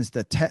 for instance,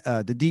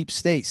 the deep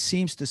state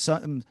seems to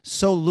something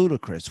so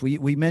ludicrous.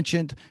 We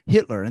mentioned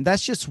Hitler, and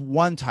that's just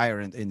one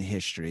tyrant in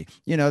history.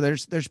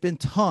 There's been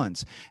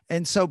tons.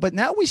 And so, but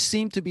now we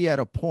seem to be at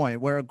a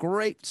point where a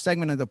great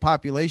segment of the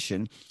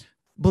population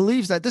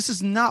believes that this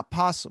is not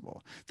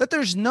possible, that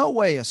there's no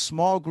way a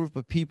small group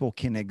of people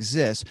can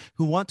exist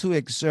who want to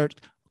exert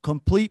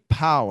complete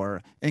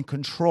power and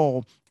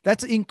control.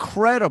 That's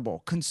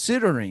incredible,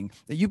 considering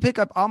that you pick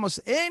up almost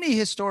any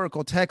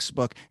historical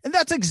textbook, and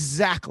that's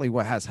exactly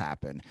what has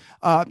happened.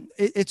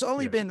 It's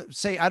only been,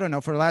 say, I don't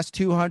know, for the last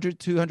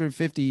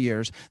 250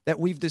 years that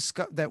we've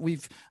discussed that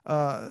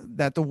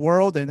the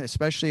world, and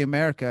especially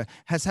America,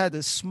 has had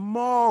a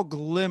small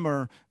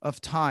glimmer of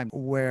time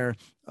where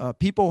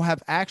people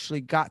have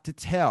actually got to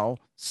tell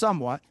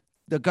somewhat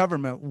the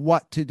government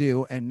what to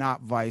do and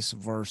not vice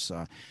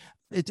versa.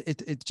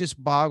 It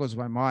just boggles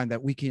my mind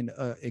that we can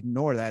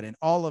ignore that, and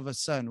all of a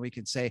sudden we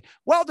can say,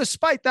 well,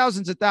 despite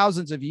thousands and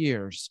thousands of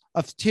years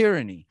of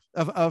tyranny,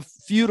 of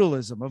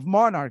feudalism, of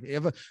monarchy,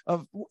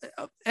 of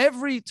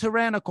every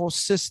tyrannical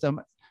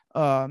system,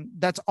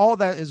 that's all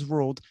that is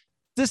ruled,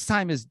 this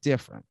time is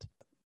different.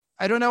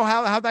 I don't know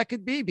how that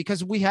could be,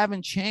 because we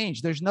haven't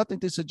changed. There's nothing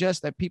to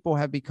suggest that people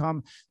have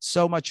become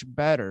so much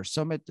better.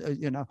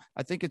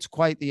 I think it's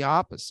quite the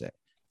opposite.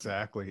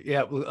 Exactly.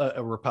 Yeah.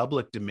 A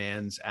republic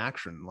demands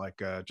action.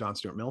 Like John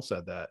Stuart Mill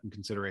said that in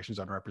Considerations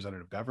on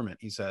Representative Government.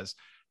 He says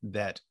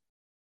that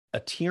a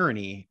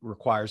tyranny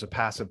requires a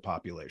passive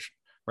population,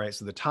 right?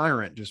 So the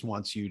tyrant just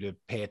wants you to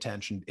pay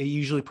attention. It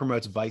usually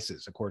promotes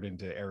vices, according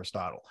to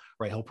Aristotle,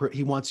 right?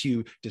 He wants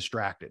you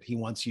distracted. He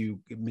wants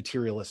you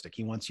materialistic.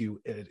 He wants you,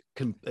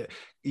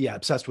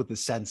 obsessed with the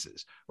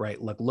senses,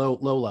 right? Like low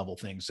level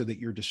things, so that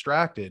you're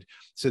distracted,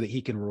 so that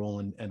he can rule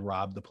and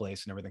rob the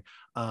place and everything.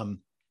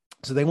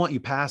 So they want you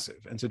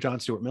passive. And so John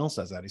Stuart Mill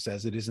says that. He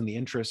says it is in the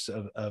interests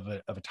of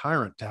a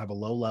tyrant to have a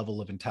low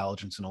level of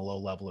intelligence and a low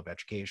level of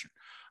education.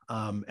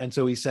 And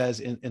so he says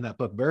in that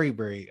book very,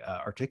 very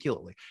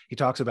articulately, he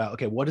talks about,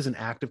 okay, what is an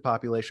active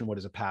population? What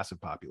is a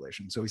passive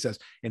population? So he says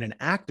in an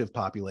active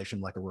population,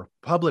 like a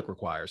republic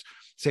requires,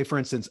 say, for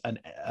instance,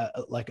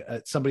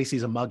 somebody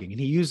sees a mugging, and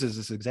he uses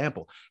this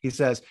example. He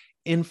says,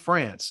 in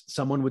France,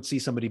 someone would see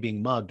somebody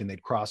being mugged and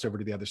they'd cross over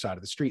to the other side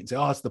of the street and say,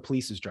 oh, it's the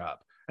police's job.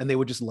 And they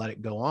would just let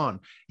it go on.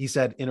 He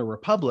said, in a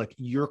republic,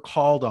 you're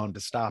called on to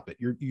stop it.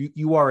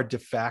 You are a de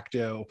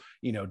facto,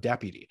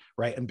 deputy,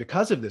 right? And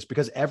because of this,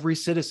 because every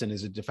citizen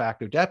is a de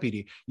facto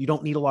deputy, you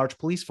don't need a large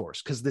police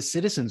force, because the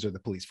citizens are the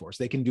police force.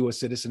 They can do a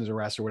citizen's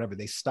arrest or whatever.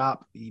 They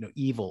stop,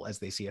 evil as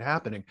they see it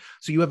happening.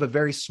 So you have a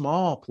very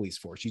small police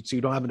force. So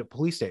you don't have a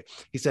police state.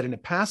 He said, in a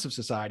passive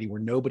society where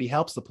nobody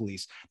helps the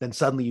police, then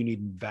suddenly you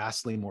need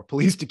vastly more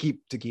police to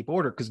keep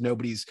order, because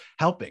nobody's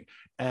helping.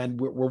 And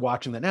we're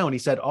watching that now. And he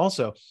said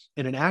also,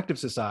 in an active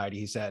society,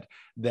 he said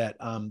that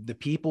the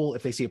people,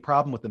 if they see a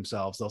problem with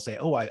themselves, they'll say,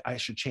 oh, I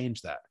should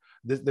change that.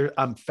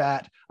 I'm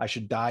fat, I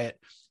should diet.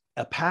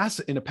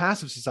 In a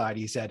passive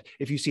society, he said,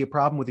 if you see a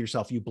problem with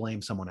yourself, you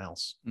blame someone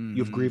else. Mm-hmm.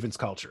 You have grievance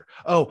culture.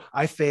 Oh,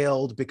 I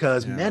failed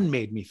because men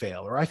made me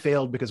fail, or I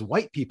failed because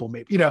white people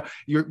made,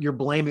 you're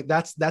blaming.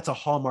 That's a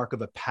hallmark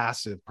of a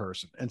passive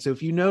person. And so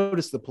if you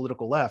notice the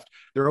political left,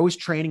 they're always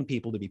training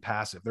people to be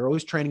passive. They're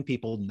always training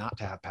people not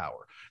to have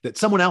power, that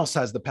someone else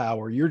has the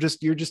power. You're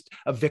just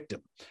a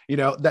victim,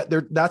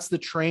 that's the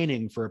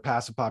training for a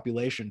passive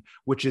population,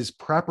 which is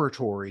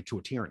preparatory to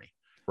a tyranny,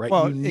 right?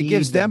 Well, it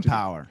gives them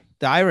power.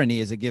 The irony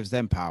is it gives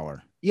them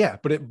power. Yeah,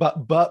 but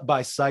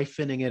by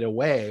siphoning it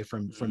away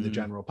from the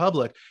general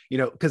public,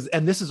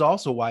 and this is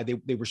also why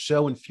they were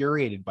so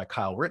infuriated by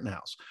Kyle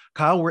Rittenhouse.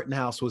 Kyle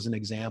Rittenhouse was an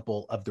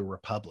example of the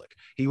Republic.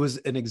 He was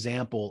an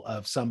example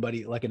of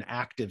somebody like an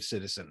active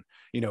citizen,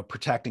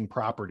 protecting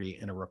property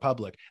in a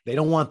republic. They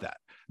don't want that.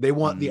 They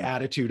want the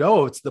attitude,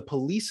 oh, it's the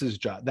police's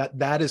job.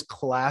 That is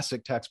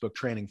classic textbook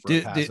training for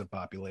a passive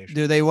population.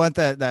 Do they want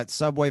that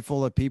subway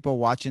full of people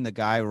watching the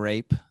guy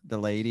rape the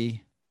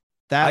lady?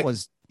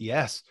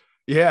 Yes.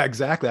 Yeah,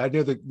 exactly. I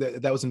know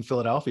that was in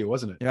Philadelphia,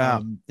 wasn't it?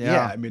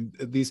 Yeah. I mean,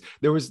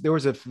 there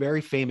was a very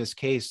famous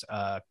case,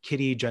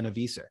 Kitty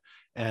Genovese,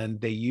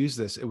 and they used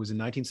this. It was in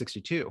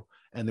 1962,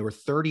 and there were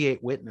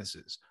 38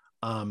 witnesses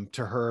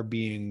to her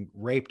being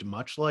raped,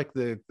 much like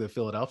the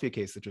Philadelphia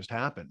case that just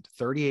happened.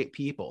 38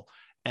 people.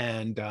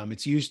 And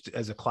it's used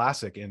as a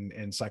classic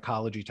in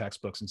psychology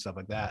textbooks and stuff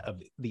like that,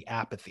 of the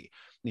apathy,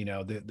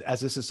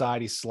 as a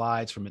society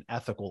slides from an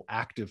ethical,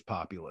 active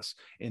populace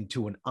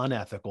into an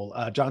unethical.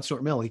 John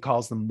Stuart Mill, he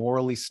calls them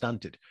morally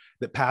stunted,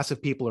 that passive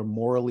people are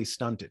morally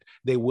stunted.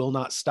 They will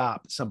not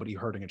stop somebody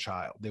hurting a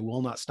child. They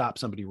will not stop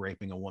somebody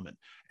raping a woman.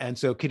 And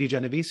so Kitty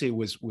Genovese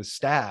was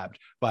stabbed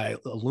by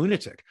a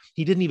lunatic.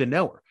 He didn't even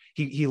know her.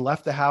 He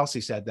left the house,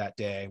 he said, that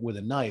day with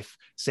a knife,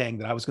 saying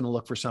that I was going to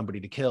look for somebody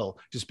to kill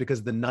just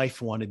because the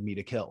knife wanted me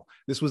to kill.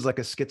 This was like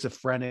a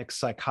schizophrenic,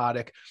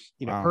 psychotic,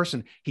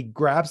 person. He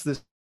grabs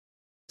this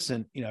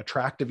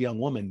attractive young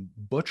woman,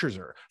 butchers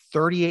her.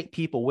 38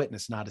 people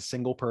witnessed, not a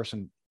single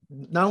person.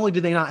 Not only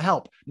did they not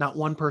help, not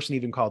one person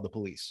even called the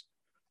police.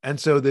 And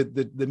so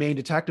the main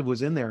detective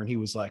was in there, and he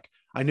was like,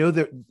 I know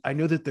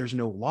that there's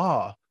no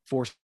law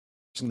forcing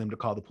them to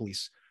call the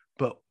police,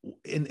 but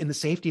in the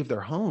safety of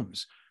their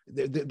homes,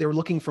 they're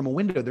looking from a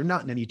window. They're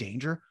not in any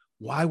danger.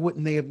 Why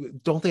wouldn't they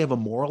don't they have a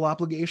moral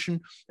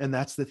obligation? And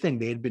that's the thing.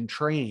 They had been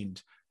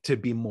trained to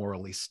be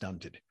morally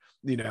stunted,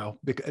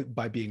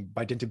 by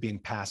dint of being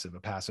passive, a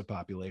passive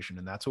population.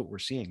 And that's what we're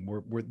seeing.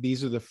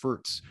 These are the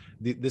fruits.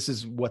 This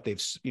is what they've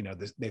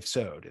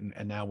sowed.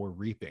 And now we're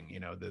reaping,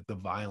 the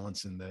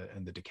violence and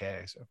the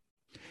decay. So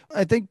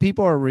I think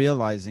people are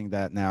realizing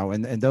that now.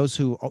 And those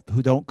who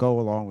don't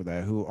go along with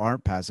that, who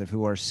aren't passive,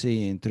 who are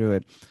seeing through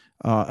it.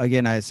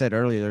 Again, I said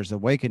earlier, there's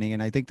awakening,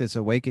 and I think this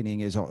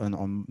awakening is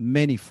on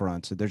many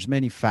fronts. There's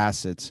many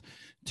facets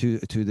to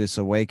this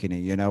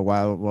awakening.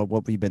 While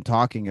what we've been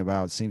talking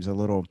about seems a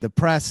little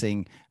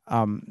depressing,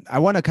 I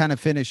want to kind of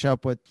finish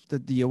up with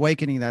the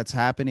awakening that's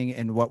happening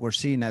and what we're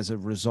seeing as a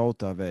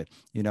result of it.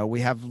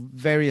 We have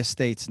various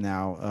states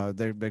now.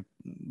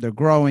 They're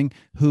growing,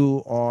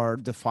 who are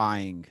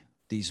defying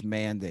these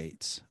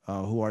mandates,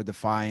 who are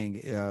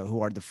defying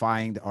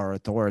our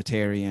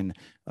authoritarian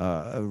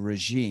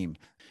regime.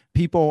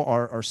 People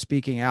are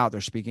speaking out.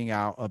 They're speaking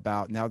out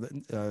about now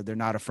that they're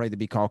not afraid to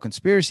be called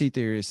conspiracy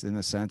theorists in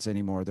a sense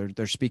anymore.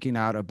 They're speaking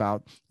out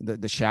about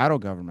the shadow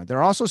government.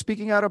 They're also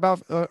speaking out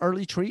about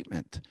early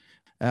treatment.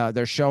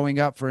 They're showing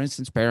up. For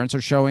instance, parents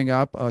are showing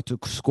up to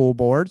school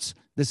boards.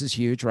 This is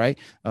huge, right?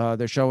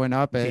 They're showing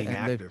up being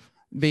active.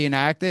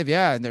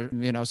 Yeah. And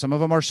they're, some of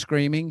them are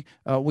screaming.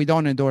 We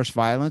don't endorse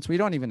violence. We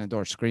don't even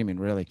endorse screaming,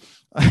 really.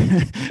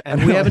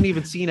 And we haven't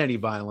even seen any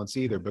violence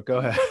either, but go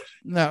ahead.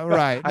 No,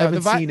 right. I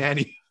haven't seen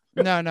any.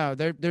 No,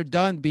 they're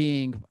done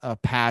being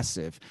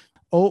passive.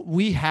 Oh,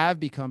 we have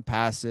become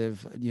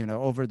passive,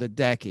 over the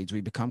decades.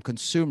 We've become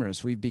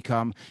consumers. We've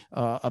become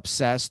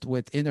obsessed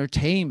with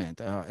entertainment,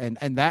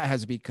 and that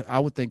has become. I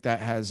would think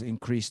that has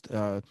increased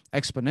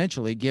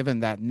exponentially,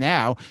 given that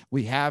now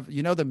we have,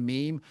 the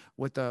meme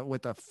with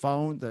the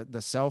phone,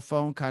 the cell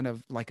phone, kind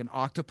of like an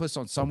octopus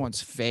on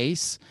someone's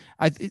face.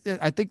 I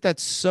think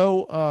that's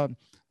so.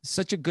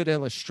 Such a good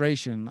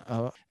illustration.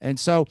 And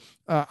so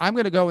I'm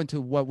going to go into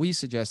what we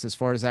suggest as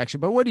far as action.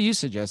 But what do you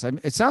suggest?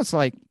 It sounds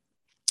like,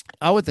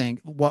 I would think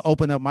what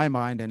opened up my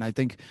mind, and I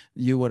think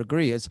you would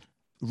agree, is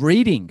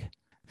reading.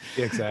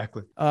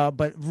 Exactly.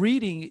 But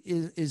reading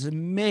is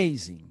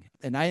amazing.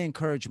 And I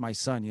encourage my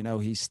son,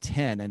 he's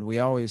 10, and we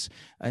always,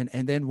 and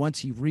then once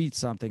he reads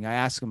something, I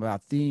ask him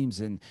about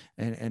themes and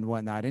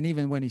whatnot. And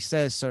even when he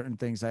says certain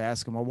things, I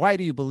ask him, well, why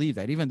do you believe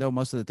that? Even though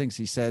most of the things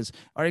he says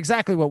are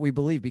exactly what we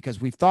believe because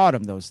we've thought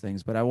him those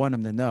things, but I want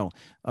him to know.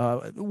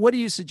 What do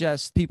you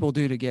suggest people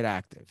do to get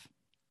active?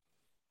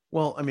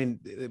 Well, I mean,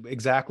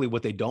 exactly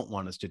what they don't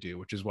want us to do,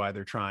 which is why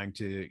they're trying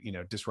to,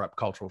 disrupt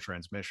cultural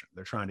transmission.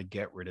 They're trying to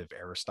get rid of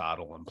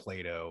Aristotle and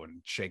Plato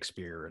and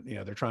Shakespeare,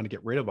 and they're trying to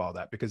get rid of all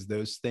that because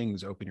those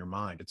things open your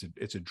mind.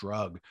 It's a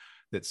drug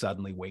that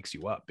suddenly wakes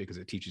you up because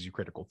it teaches you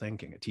critical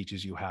thinking. It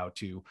teaches you how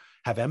to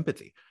have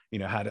empathy.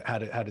 How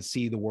to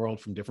see the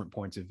world from different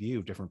points of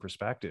view, different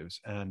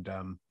perspectives. And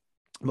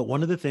but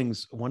one of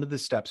the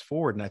steps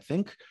forward, and I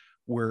think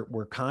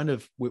we're kind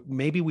of,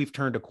 maybe we've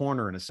turned a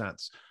corner in a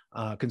sense.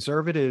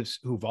 Conservatives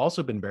who've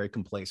also been very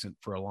complacent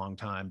for a long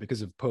time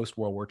because of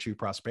post-World War II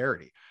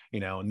prosperity,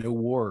 no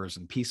wars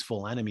and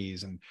peaceful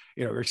enemies and,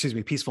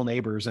 peaceful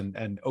neighbors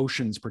and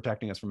oceans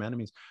protecting us from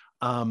enemies.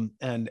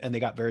 And they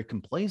got very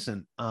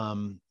complacent.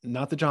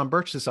 Not the John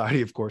Birch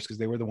Society, of course, because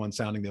they were the ones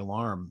sounding the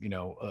alarm,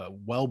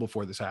 well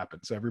before this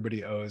happened. So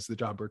everybody owes the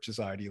John Birch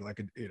Society like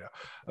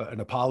an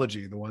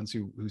apology. The ones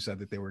who said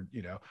that they were,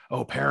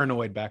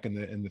 paranoid back in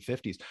the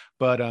 50s.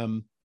 But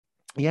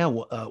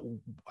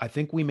I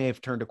think we may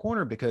have turned a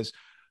corner because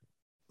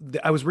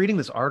I was reading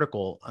this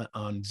article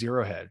on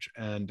Zero Hedge,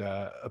 and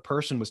a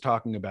person was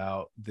talking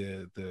about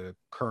the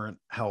current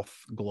health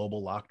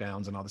global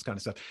lockdowns and all this kind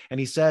of stuff. And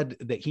he said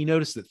that he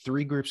noticed that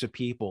 3 groups of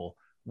people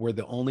were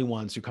the only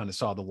ones who kind of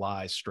saw the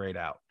lies straight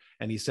out.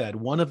 And he said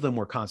one of them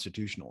were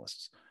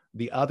constitutionalists.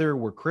 The other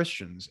were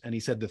Christians. And he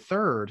said the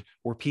third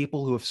were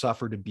people who have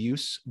suffered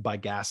abuse by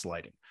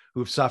gaslighting,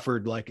 who have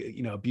suffered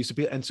abuse.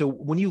 And so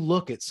when you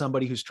look at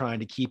somebody who's trying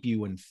to keep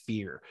you in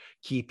fear,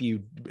 keep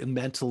you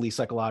mentally,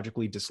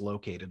 psychologically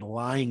dislocated,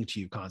 lying to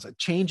you constantly,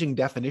 changing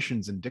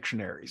definitions in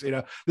dictionaries,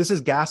 this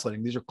is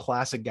gaslighting. These are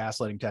classic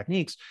gaslighting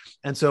techniques.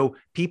 And so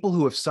people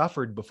who have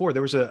suffered before,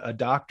 there was a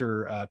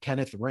doctor,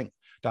 Kenneth Ring.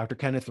 Dr.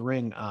 Kenneth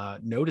Ring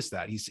noticed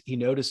that. He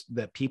noticed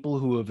that people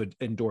who have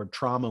endured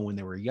trauma when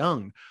they were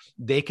young,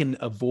 they can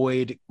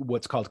avoid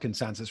what's called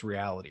consensus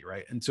reality,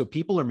 right? And so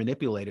people are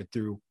manipulated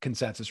through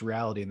consensus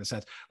reality in the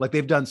sense, like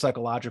they've done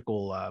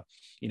psychological,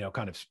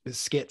 kind of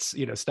skits,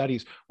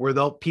 studies where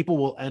people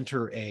will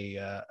enter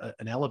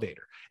an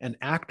elevator and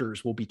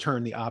actors will be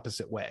turned the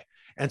opposite way.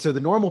 And so the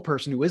normal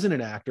person who isn't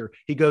an actor,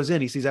 he goes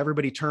in, he sees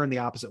everybody turn the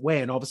opposite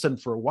way. And all of a sudden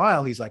for a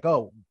while, he's like,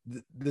 oh,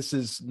 this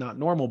is not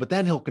normal. But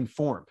then he'll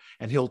conform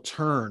and he'll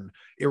turn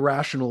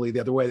irrationally the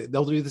other way.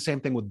 They'll do the same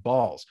thing with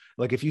balls.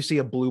 Like if you see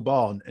a blue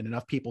ball and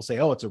enough people say,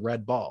 oh, it's a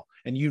red ball,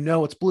 and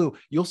it's blue,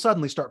 you'll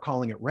suddenly start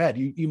calling it red.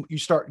 You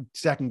start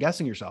second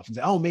guessing yourself and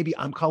say, oh, maybe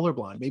I'm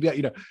colorblind. Maybe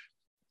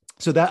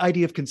So that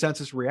idea of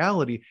consensus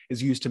reality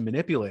is used to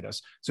manipulate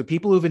us. So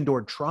people who've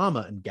endured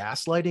trauma and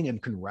gaslighting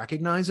and can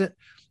recognize it,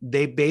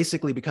 they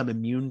basically become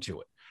immune to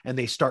it. And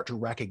they start to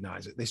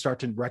recognize it. They start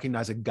to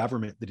recognize a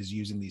government that is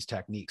using these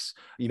techniques,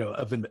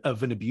 of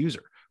an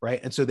abuser, right?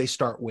 And so they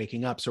start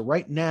waking up. So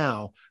right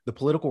now, the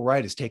political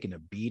right is taking a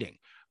beating.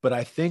 But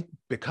I think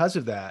because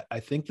of that, I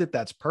think that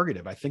that's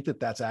purgative. I think that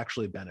that's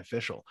actually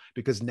beneficial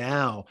because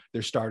now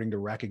they're starting to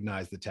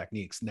recognize the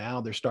techniques. Now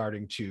they're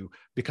starting to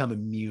become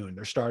immune.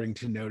 They're starting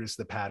to notice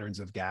the patterns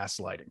of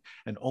gaslighting.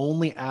 And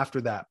only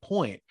after that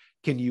point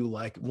can you,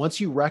 once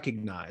you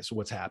recognize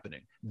what's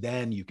happening,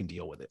 then you can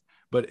deal with it.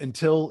 But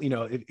until,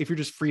 if you're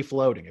just free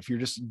floating, if you're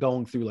just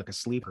going through like a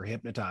sleep or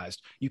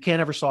hypnotized, you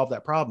can't ever solve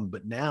that problem.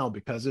 But now,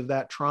 because of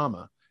that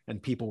trauma,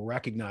 and people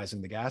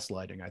recognizing the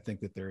gaslighting, I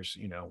think that there's,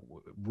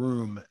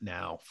 room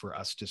now for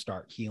us to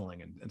start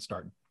healing and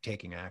start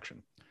taking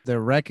action. They're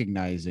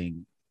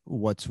recognizing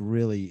what's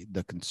really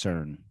the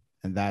concern,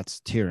 and that's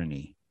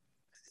tyranny.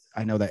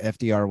 I know that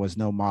FDR was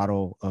no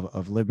model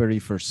of liberty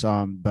for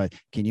some, but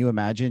can you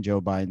imagine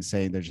Joe Biden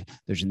saying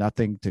there's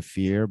nothing to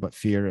fear but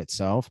fear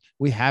itself?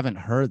 We haven't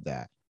heard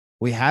that.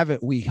 We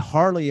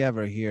hardly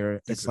ever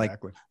hear. It's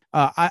exactly.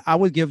 I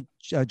would give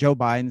Joe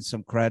Biden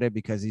some credit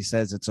because he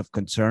says it's of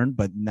concern,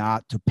 but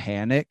not to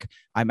panic.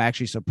 I'm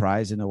actually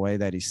surprised in the way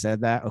that he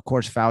said that. Of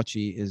course,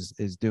 Fauci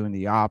is doing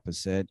the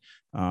opposite.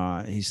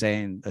 He's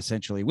saying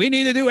essentially, we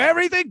need to do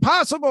everything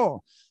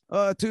possible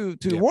to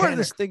warn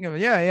this thing of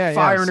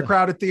fire in a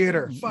crowded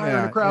theater,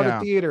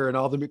 and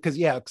all the because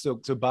so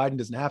Biden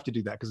doesn't have to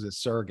do that because his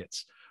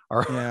surrogates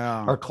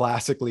are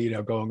classically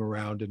going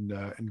around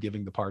and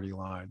giving the party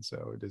line.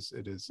 So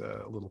it is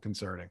a little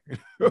concerning.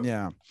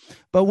 Yeah,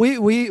 but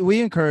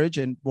we encourage,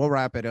 and we'll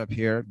wrap it up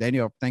here.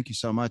 Daniel, thank you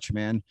so much,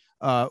 man.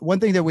 One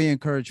thing that we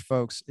encourage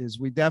folks is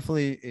we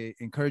definitely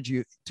encourage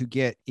you to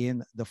get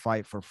in the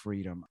fight for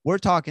freedom. We're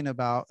talking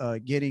about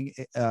getting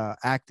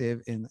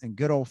active in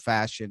good old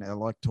fashioned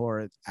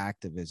electoral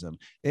activism.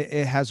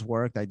 It has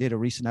worked. I did a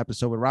recent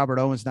episode with Robert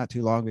Owens not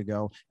too long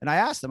ago. And I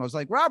asked him, I was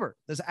like, Robert,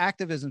 does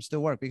activism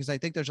still work? Because I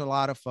think there's a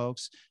lot of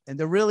folks and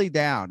they're really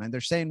down and they're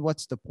saying,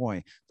 what's the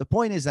point? The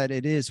point is that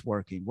it is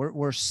working.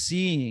 We're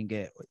seeing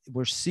it.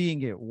 We're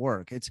seeing it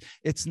work.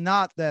 It's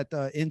not that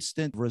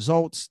instant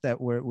results that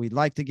we'd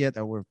like to get,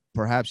 that we're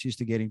perhaps used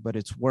to getting, but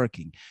it's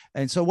working.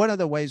 And so one of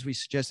the ways we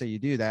suggest that you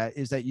do that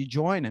is that you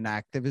join an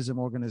activism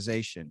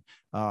organization.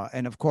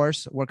 And of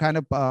course, we're kind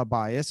of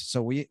biased.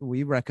 So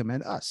we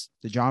recommend us,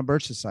 the John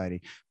Birch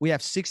Society. We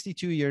have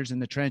 62 years in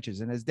the trenches.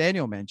 And as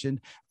Daniel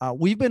mentioned,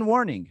 we've been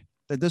warning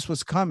that this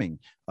was coming.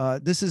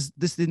 This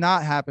did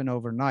not happen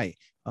overnight.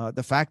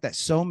 The fact that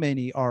so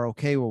many are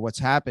okay with what's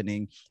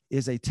happening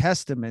is a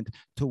testament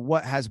to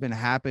what has been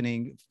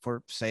happening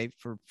for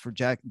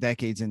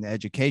decades in the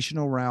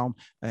educational realm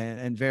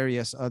and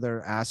various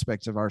other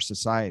aspects of our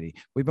society.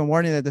 We've been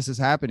warning that this is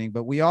happening,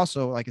 but we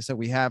also, like I said,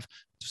 we have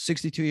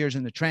 62 years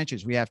in the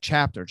trenches. We have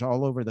chapters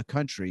all over the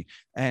country,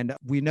 and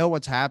we know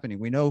what's happening.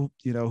 We know,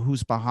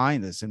 who's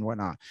behind this and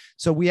whatnot.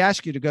 So we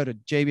ask you to go to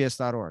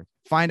jbs.org.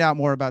 Find out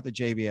more about the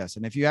JBS.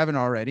 And if you haven't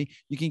already,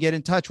 you can get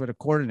in touch with a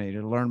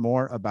coordinator to learn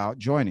more about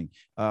joining.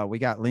 We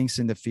got links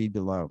in the feed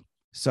below.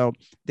 So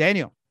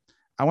Daniel,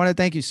 I want to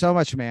thank you so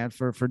much, man,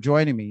 for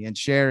joining me and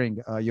sharing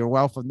your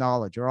wealth of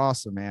knowledge. You're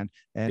awesome, man.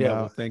 And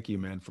well, thank you,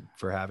 man,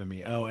 for having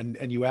me. Oh,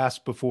 and you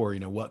asked before,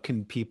 what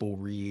can people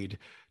read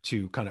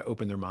to kind of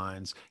open their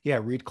minds? Yeah,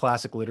 read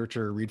classic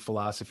literature, read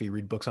philosophy,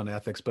 read books on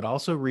ethics, but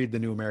also read the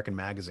New American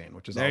Magazine,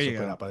 which is also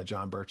put out by the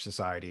John Birch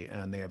Society.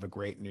 And they have a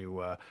great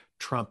new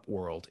Trump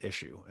World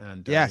issue.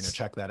 And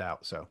check that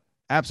out. So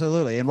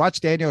absolutely. And watch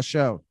Daniel's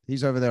show.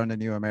 He's over there on the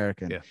New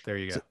American. Yeah, there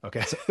you go.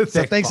 Okay.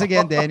 So thanks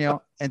again,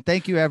 Daniel. And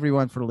thank you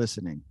everyone for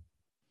listening.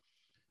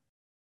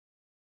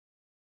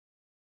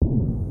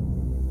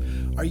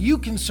 Are you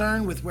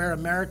concerned with where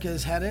America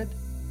is headed?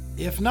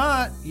 If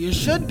not, you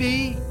should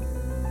be.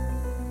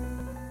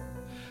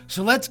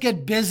 So let's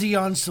get busy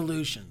on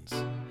solutions.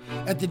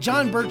 At the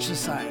John Birch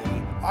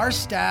Society, our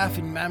staff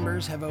and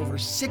members have over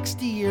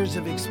 60 years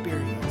of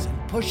experience in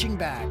pushing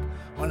back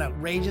on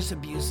outrageous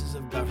abuses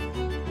of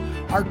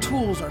government. Our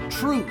tools are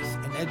truth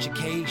and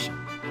education.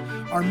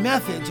 Our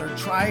methods are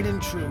tried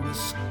and true with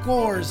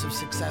scores of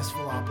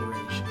successful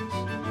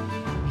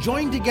operations.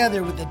 Join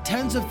together with the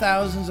tens of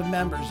thousands of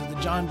members of the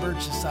John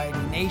Birch Society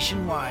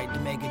nationwide to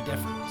make a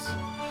difference.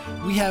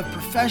 We have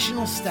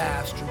professional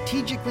staff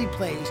strategically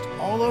placed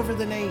all over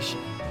the nation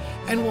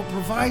and will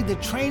provide the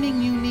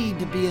training you need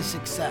to be a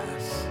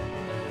success.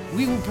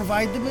 We will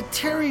provide the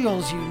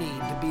materials you need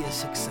to be a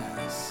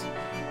success.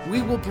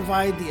 We will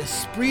provide the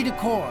esprit de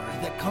corps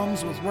that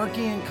comes with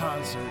working in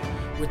concert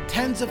with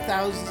tens of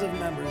thousands of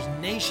members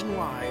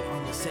nationwide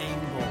on the same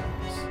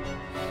goals.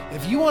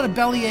 If you want a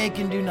bellyache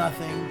and do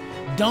nothing,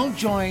 don't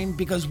join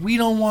because we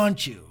don't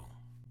want you.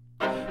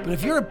 But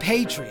if you're a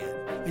patriot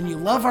and you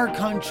love our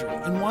country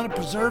and want to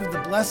preserve the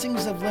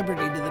blessings of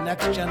liberty to the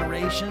next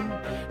generation,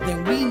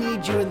 then we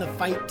need you in the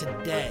fight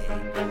today.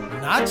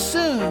 Not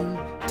soon,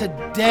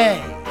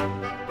 today.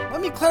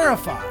 Let me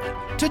clarify,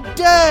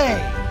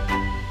 today.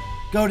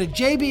 Go to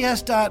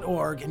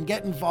jbs.org and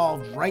get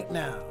involved right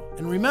now.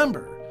 And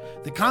remember,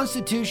 the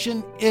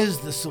Constitution is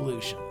the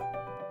solution.